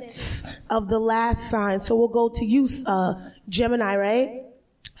remnants of the last sign. So we'll go to you, Gemini, right?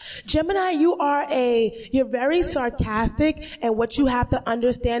 Gemini, you're very sarcastic, and what you have to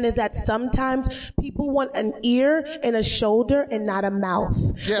understand is that sometimes people want an ear and a shoulder and not a mouth.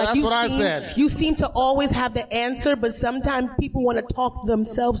 Yeah, Like, that's what I said. You seem to always have the answer, but sometimes people want to talk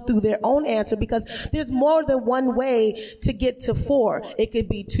themselves through their own answer because there's more than one way to get to 4. It could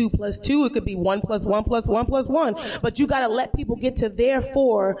be 2 plus 2. It could be 1 plus 1 plus 1 plus 1. But you got to let people get to their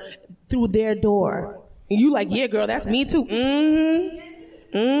 4 through their door. And you like, yeah, girl, that's me too.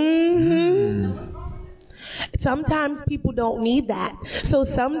 Sometimes people don't need that. So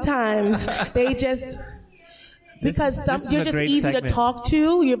sometimes they just, because you're just easy to talk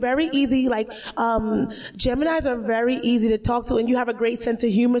to. You're very easy, like, Geminis are very easy to talk to, and you have a great sense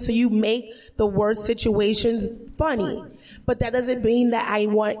of humor, so you make the worst situations funny. But that doesn't mean that I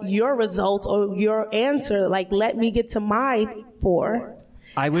want your results or your answer. Like, let me get to my 4.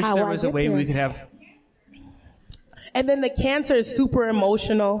 I wish there was a way we could have. And then the Cancer is super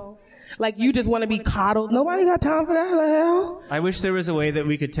emotional. Like, you just want to be coddled. Nobody got time for that. The hell? I wish there was a way that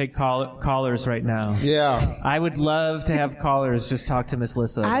we could take callers right now. Yeah. I would love to have callers just talk to Miss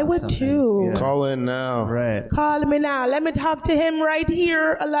Lissa. I would too. Yeah. Call in now. Right. Call me now. Let me talk to him right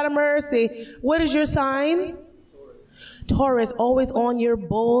here. A lot of mercy. What is your sign? Taurus, always on your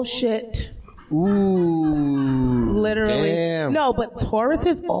bullshit. Ooh. Literally. Damn. No, but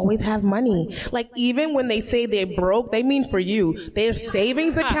Tauruses always have money. Like, even when they say they're broke, they mean for you. Their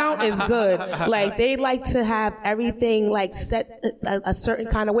savings account is good. Like, they like to have everything, like, set a certain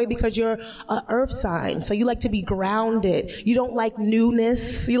kind of way because you're an earth sign. So you like to be grounded. You don't like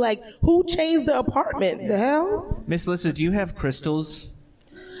newness. You like, who changed the apartment? The hell? Miss Lissa, do you have crystals?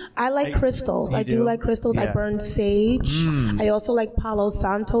 I like crystals. I do do? like crystals. I Yeah. burn sage. I also like Palo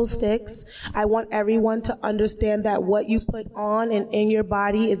Santo sticks. I want everyone to understand that what you put on and in your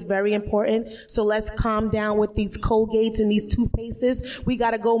body is very important. So let's calm down with these Colgates and these toothpastes. We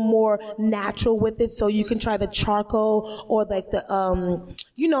got to go more natural with it. So you can try the charcoal or like the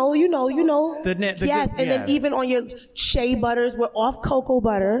you know. The yes, good, and then even on your shea butters, we're off cocoa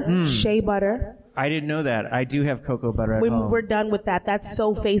butter, shea butter. I didn't know that. I do have cocoa butter at home. We're done with that. That's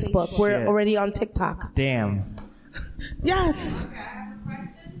so Facebook. We're Shit. already on TikTok. Damn. Yes. Okay, I have a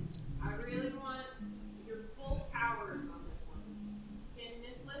question. I really want your full hours on this one. Can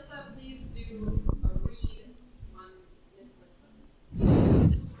Miss Lissa please do a read on Miss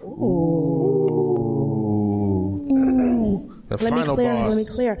Lissa? The Let me final clear. boss. Let me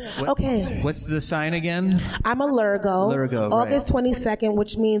clear. Okay. What's the sign again? I'm a Virgo. Virgo, right. August 22nd,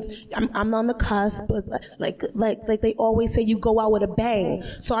 which means I'm on the cusp. But like they always say, you go out with a bang.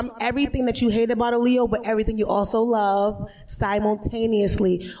 So I'm everything that you hate about a Leo, but everything you also love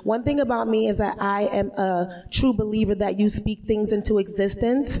simultaneously. One thing about me is that I am a true believer that you speak things into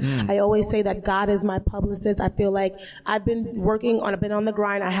existence. I always say that God is my publicist. I feel like I've been on the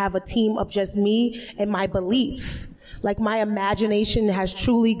grind. I have a team of just me and my beliefs. Like, my imagination has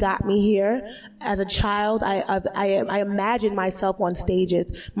truly got me here. As a child, I imagined myself on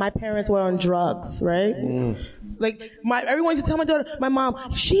stages. My parents were on drugs, right? Like, everyone used to tell my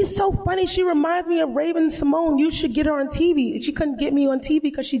mom, she's so funny. She reminds me of Raven Simone. You should get her on TV. She couldn't get me on TV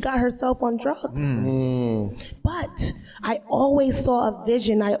because she got herself on drugs. But I always saw a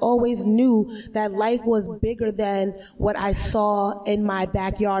vision. I always knew that life was bigger than what I saw in my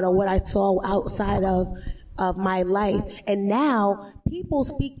backyard or what I saw outside of of my life. And now people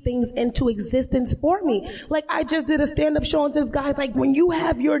speak things into existence for me. Like, I just did a stand-up show and this guy's like, when you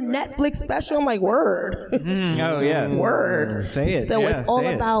have your Netflix special, I'm like, word. Oh, yeah. Word. Say it. So yeah, it's all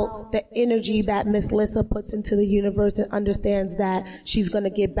say it. about the energy that Miss Lissa puts into the universe and understands that she's going to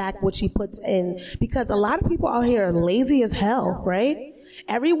get back what she puts in. Because a lot of people out here are lazy as hell, right?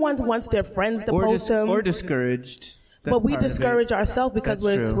 Everyone wants their friends to post them. Or discouraged. That's but we part of it. discourage ourselves because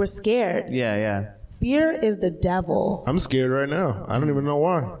That's we're true. scared. Yeah. Fear is the devil. I'm scared right now. I don't even know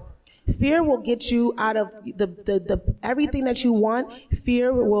why. Fear will get you out of the everything that you want.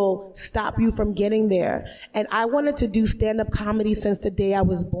 Fear will stop you from getting there. And I wanted to do stand-up comedy since the day I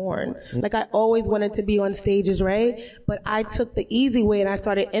was born. Like, I always wanted to be on stages, right? But I took the easy way and I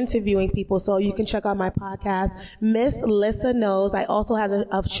started interviewing people. So you can check out my podcast, Miss Lissa Knows. I also have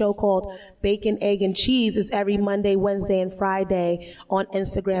a show called Bacon, Egg, and Cheese. It's every Monday, Wednesday, and Friday on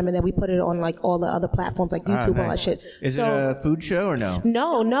Instagram. And then we put it on like all the other platforms like YouTube and all that Nice. shit. Is So- it a food show or no?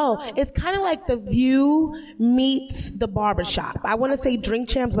 No. It's kind of like The View meets The Barbershop. I want to say Drink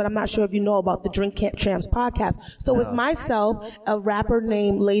Champs, but I'm not sure if you know about the Drink Champs podcast. So it's myself, a rapper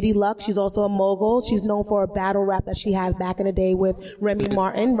named Lady Luck. She's also a mogul. She's known for a battle rap that she had back in the day with Remy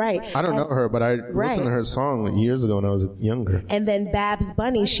Martin, right? I don't know her, but I listened to her song years ago when I was younger. And then Babs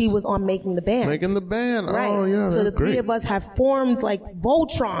Bunny, she was on Making the Band. Making the band. Right. Oh, yeah. So the that's three great. of us have formed like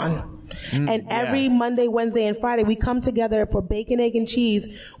Voltron. And every Monday, Wednesday, and Friday, we come together for Bacon, Egg, and Cheese,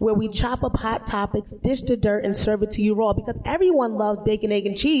 where we chop up hot topics, dish the dirt, and serve it to you raw. Because everyone loves bacon, egg,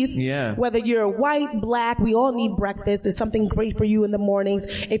 and cheese. Yeah. Whether you're white, black, we all need breakfast. It's something great for you in the mornings.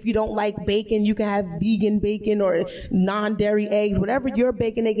 If you don't like bacon, you can have vegan bacon or non-dairy eggs. Whatever your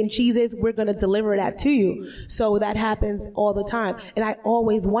bacon, egg, and cheese is, we're going to deliver that to you. So that happens all the time. And I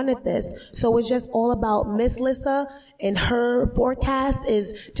always wanted this. So it's just all about Miss Lissa. And her forecast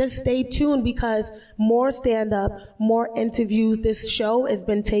is just stay tuned because more stand-up, more interviews. This show has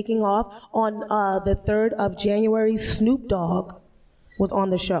been taking off. On the 3rd of January, Snoop Dogg was on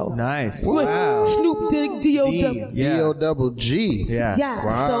the show. Nice. Wow. Snoop D-O-W. Yeah. D-O-double-G. Yeah. Yeah,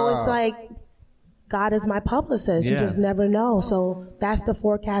 Wow. so it's like, God is my publicist. You Yeah. just never know. So that's the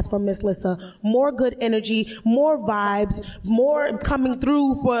forecast for Miss Lissa. More good energy, more vibes, more coming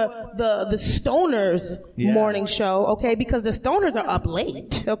through for the stoners morning show, okay? Because the stoners are up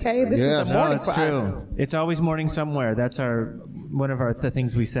late, okay? This Yes. is the No, morning it's for true. us. It's always morning somewhere. That's one of the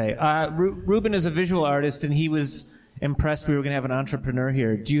things we say. Ruben is a visual artist, and he was impressed we were going to have an entrepreneur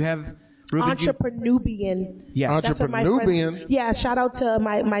here. Do you have Ruben? Entrepreneubian. Yes. That's what my Entrepreneubian? friends, yeah, shout out to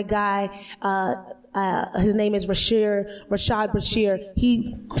my guy, his name is Rashad Bashir.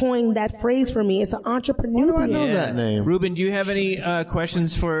 He coined that phrase for me. It's an entrepreneur. I know that name. Ruben, do you have any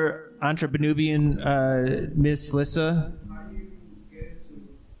questions for entrepreneubian Miss Lissa? How do you get into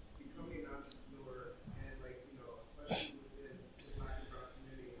becoming an entrepreneur and, like, you know, especially within the Black and Brown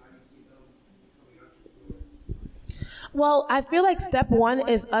community, how do you see them becoming entrepreneurs? Well, I feel like step one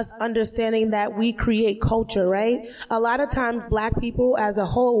is us understanding that we create culture, right? A lot of times Black people as a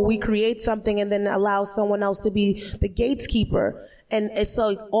whole, we create something and then allow someone else to be the gatekeeper. And it's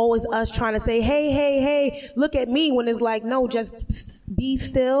like always us trying to say, hey, look at me, when it's like, no, just be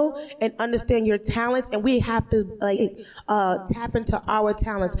still and understand your talents. And we have to tap into our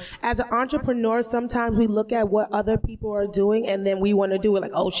talents. As an entrepreneur, sometimes we look at what other people are doing and then we want to do it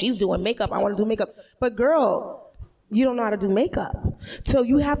like, oh, she's doing makeup, I want to do makeup. But girl, you don't know how to do makeup. So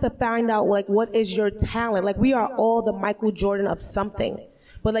you have to find out, like, what is your talent? Like, we are all the Michael Jordan of something.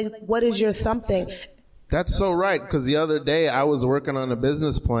 But, like, what is your something? That's so right, because the other day I was working on a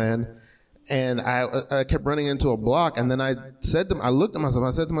business plan, and I kept running into a block, and then I looked at myself,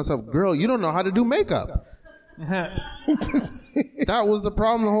 I said to myself, girl, you don't know how to do makeup. That was the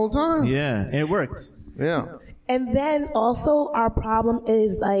problem the whole time. Yeah, and it worked. Yeah. And then also our problem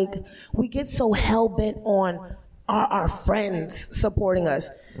is, like, we get so hell-bent on our friends supporting us.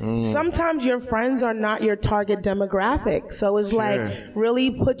 Sometimes your friends are not your target demographic. So it's like,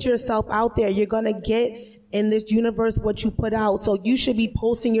 really put yourself out there. You're going to get in this universe what you put out. So you should be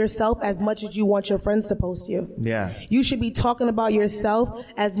posting yourself as much as you want your friends to post you. Yeah. You should be talking about yourself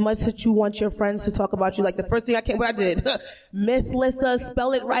as much as you want your friends to talk about you. Like the first thing what I did, Miss Lissa,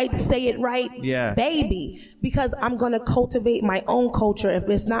 spell it right, say it right, Yeah. baby. Because I'm going to cultivate my own culture. If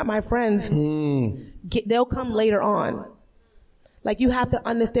it's not my friends, they'll come later on. Like, you have to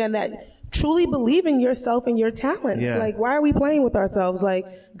understand that, truly believe in yourself and your talents. Yeah. Like, why are we playing with ourselves? Like,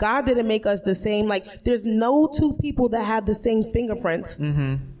 God didn't make us the same. Like, there's no two people that have the same fingerprints.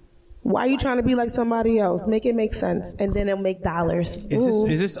 Why are you trying to be like somebody else? Make it make sense, and then it'll make dollars.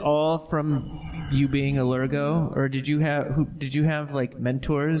 Is this all from you being a Lurgo, or did you have like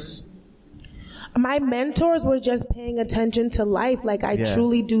mentors? My mentors were just paying attention to life. Like, I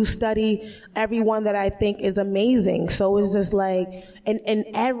truly do study everyone that I think is amazing. So it's just like, in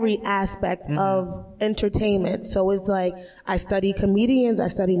every aspect of entertainment. So it's like, I study comedians, I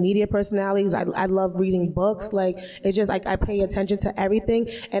study media personalities, I love reading books. Like, it's just like, I pay attention to everything,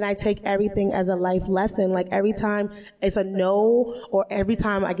 and I take everything as a life lesson. Like, every time it's a no, or every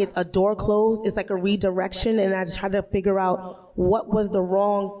time I get a door closed, it's like a redirection, and I just try to figure out what was the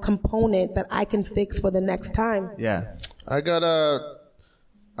wrong component that I can fix for the next time. Yeah.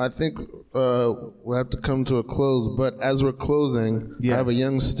 I think we'll have to come to a close, but as we're closing, I have a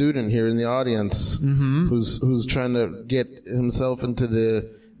young student here in the audience who's trying to get himself into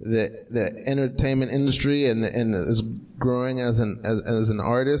the entertainment industry and is growing as an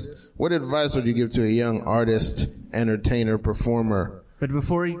artist. What advice would you give to a young artist, entertainer, performer? But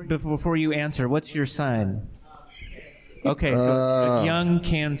before you answer, what's your sign? Okay, so a young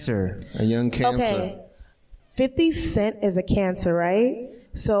Cancer. A young Cancer. Okay. 50 Cent is a Cancer, right?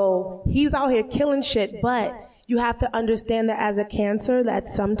 So he's out here killing shit, but you have to understand that as a Cancer, that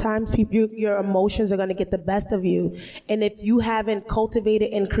sometimes your emotions are going to get the best of you. And if you haven't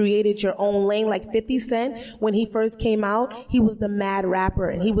cultivated and created your own lane, like 50 Cent, when he first came out, he was the mad rapper,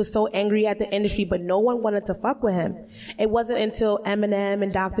 and he was so angry at the industry, but no one wanted to fuck with him. It wasn't until Eminem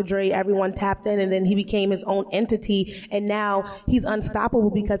and Dr. Dre, everyone tapped in, and then he became his own entity, and now he's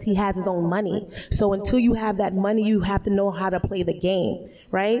unstoppable because he has his own money. So until you have that money, you have to know how to play the game,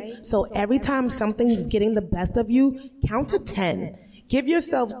 right? So every time something's getting the best of you, count to 10. Give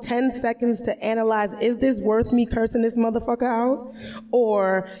yourself 10 seconds to analyze, is this worth me cursing this motherfucker out?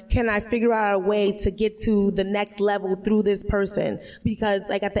 Or can I figure out a way to get to the next level through this person? Because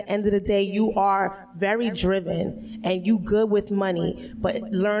like at the end of the day, you are very driven and you good with money, but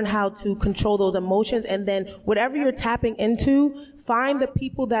learn how to control those emotions. And then whatever you're tapping into, find the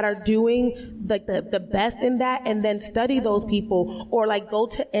people that are doing like the best in that, and then study those people, or like go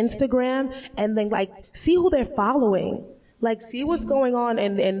to Instagram and then like see who they're following. Like, see what's going on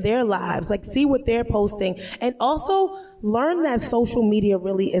in their lives. Like, see what they're posting. And also, learn that social media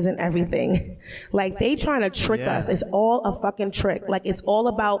really isn't everything. Like, they trying to trick us. It's all a fucking trick. Like, it's all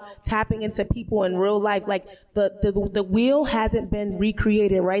about tapping into people in real life. Like, the wheel hasn't been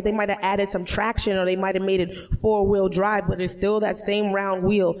recreated, right? They might have added some traction, or they might have made it 4-wheel drive, but it's still that same round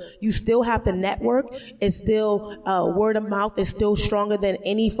wheel. You still have to network. It's still, word of mouth is still stronger than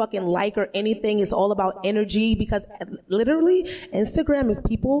any fucking like or anything. It's all about energy, because literally, Instagram is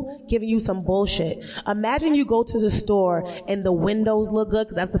people giving you some bullshit. Imagine you go to the store and the windows look good,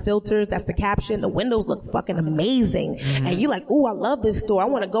 'cause that's the filters, that's the caption. The windows look fucking amazing. And you're like, ooh, I love this store. I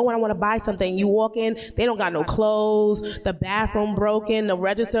want to go and I want to buy something. You walk in, they don't got no clothes, the bathroom broken, the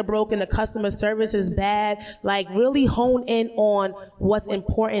register broken, the customer service is bad. Like, really hone in on what's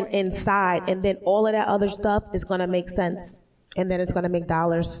important inside, and then all of that other stuff is going to make sense. And then it's going to make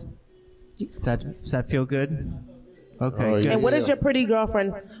dollars. Does that feel good? Okay. Oh, good. And what is your pretty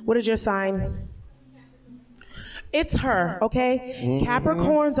girlfriend? What is your sign? It's her, okay?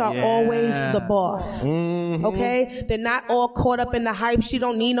 Capricorns are always the boss, okay? They're not all caught up in the hype. She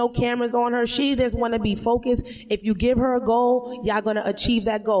don't need no cameras on her. She just want to be focused. If you give her a goal, y'all going to achieve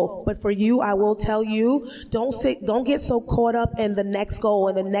that goal. But for you, I will tell you, don't get so caught up in the next goal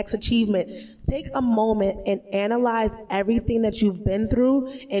and the next achievement. Take a moment and analyze everything that you've been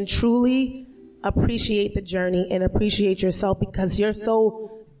through, and truly appreciate the journey and appreciate yourself, because you're so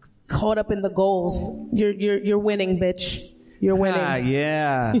caught up in the goals. You're winning, bitch. You're winning.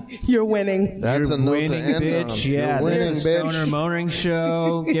 Yeah. You're winning. That's You're a note winning, to end bitch. on. Yeah, You're winning, this is Stoner bitch. Motoring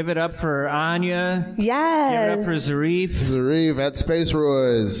Show. Give it up for Anya. Yes. Give it up for Zarif, Zarif at Space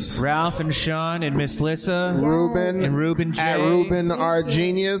Royce. Ralph and Sean and Miss Lissa. Ruben. And Ruben J. At Ruben R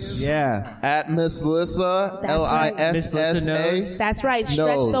Genius. Yeah. At Miss Lissa. That's right. Miss Lissa Lissa. knows. That's right.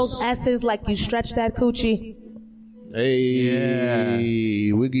 Stretch Nose. those S's like you stretch that coochie. Hey,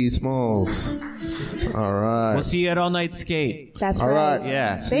 Wiggy Smalls. All right. We'll see you at All Night Skate. That's All right. right.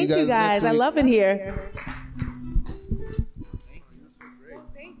 Yeah. See Thank you guys. next I week. love it here.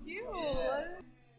 Thank you.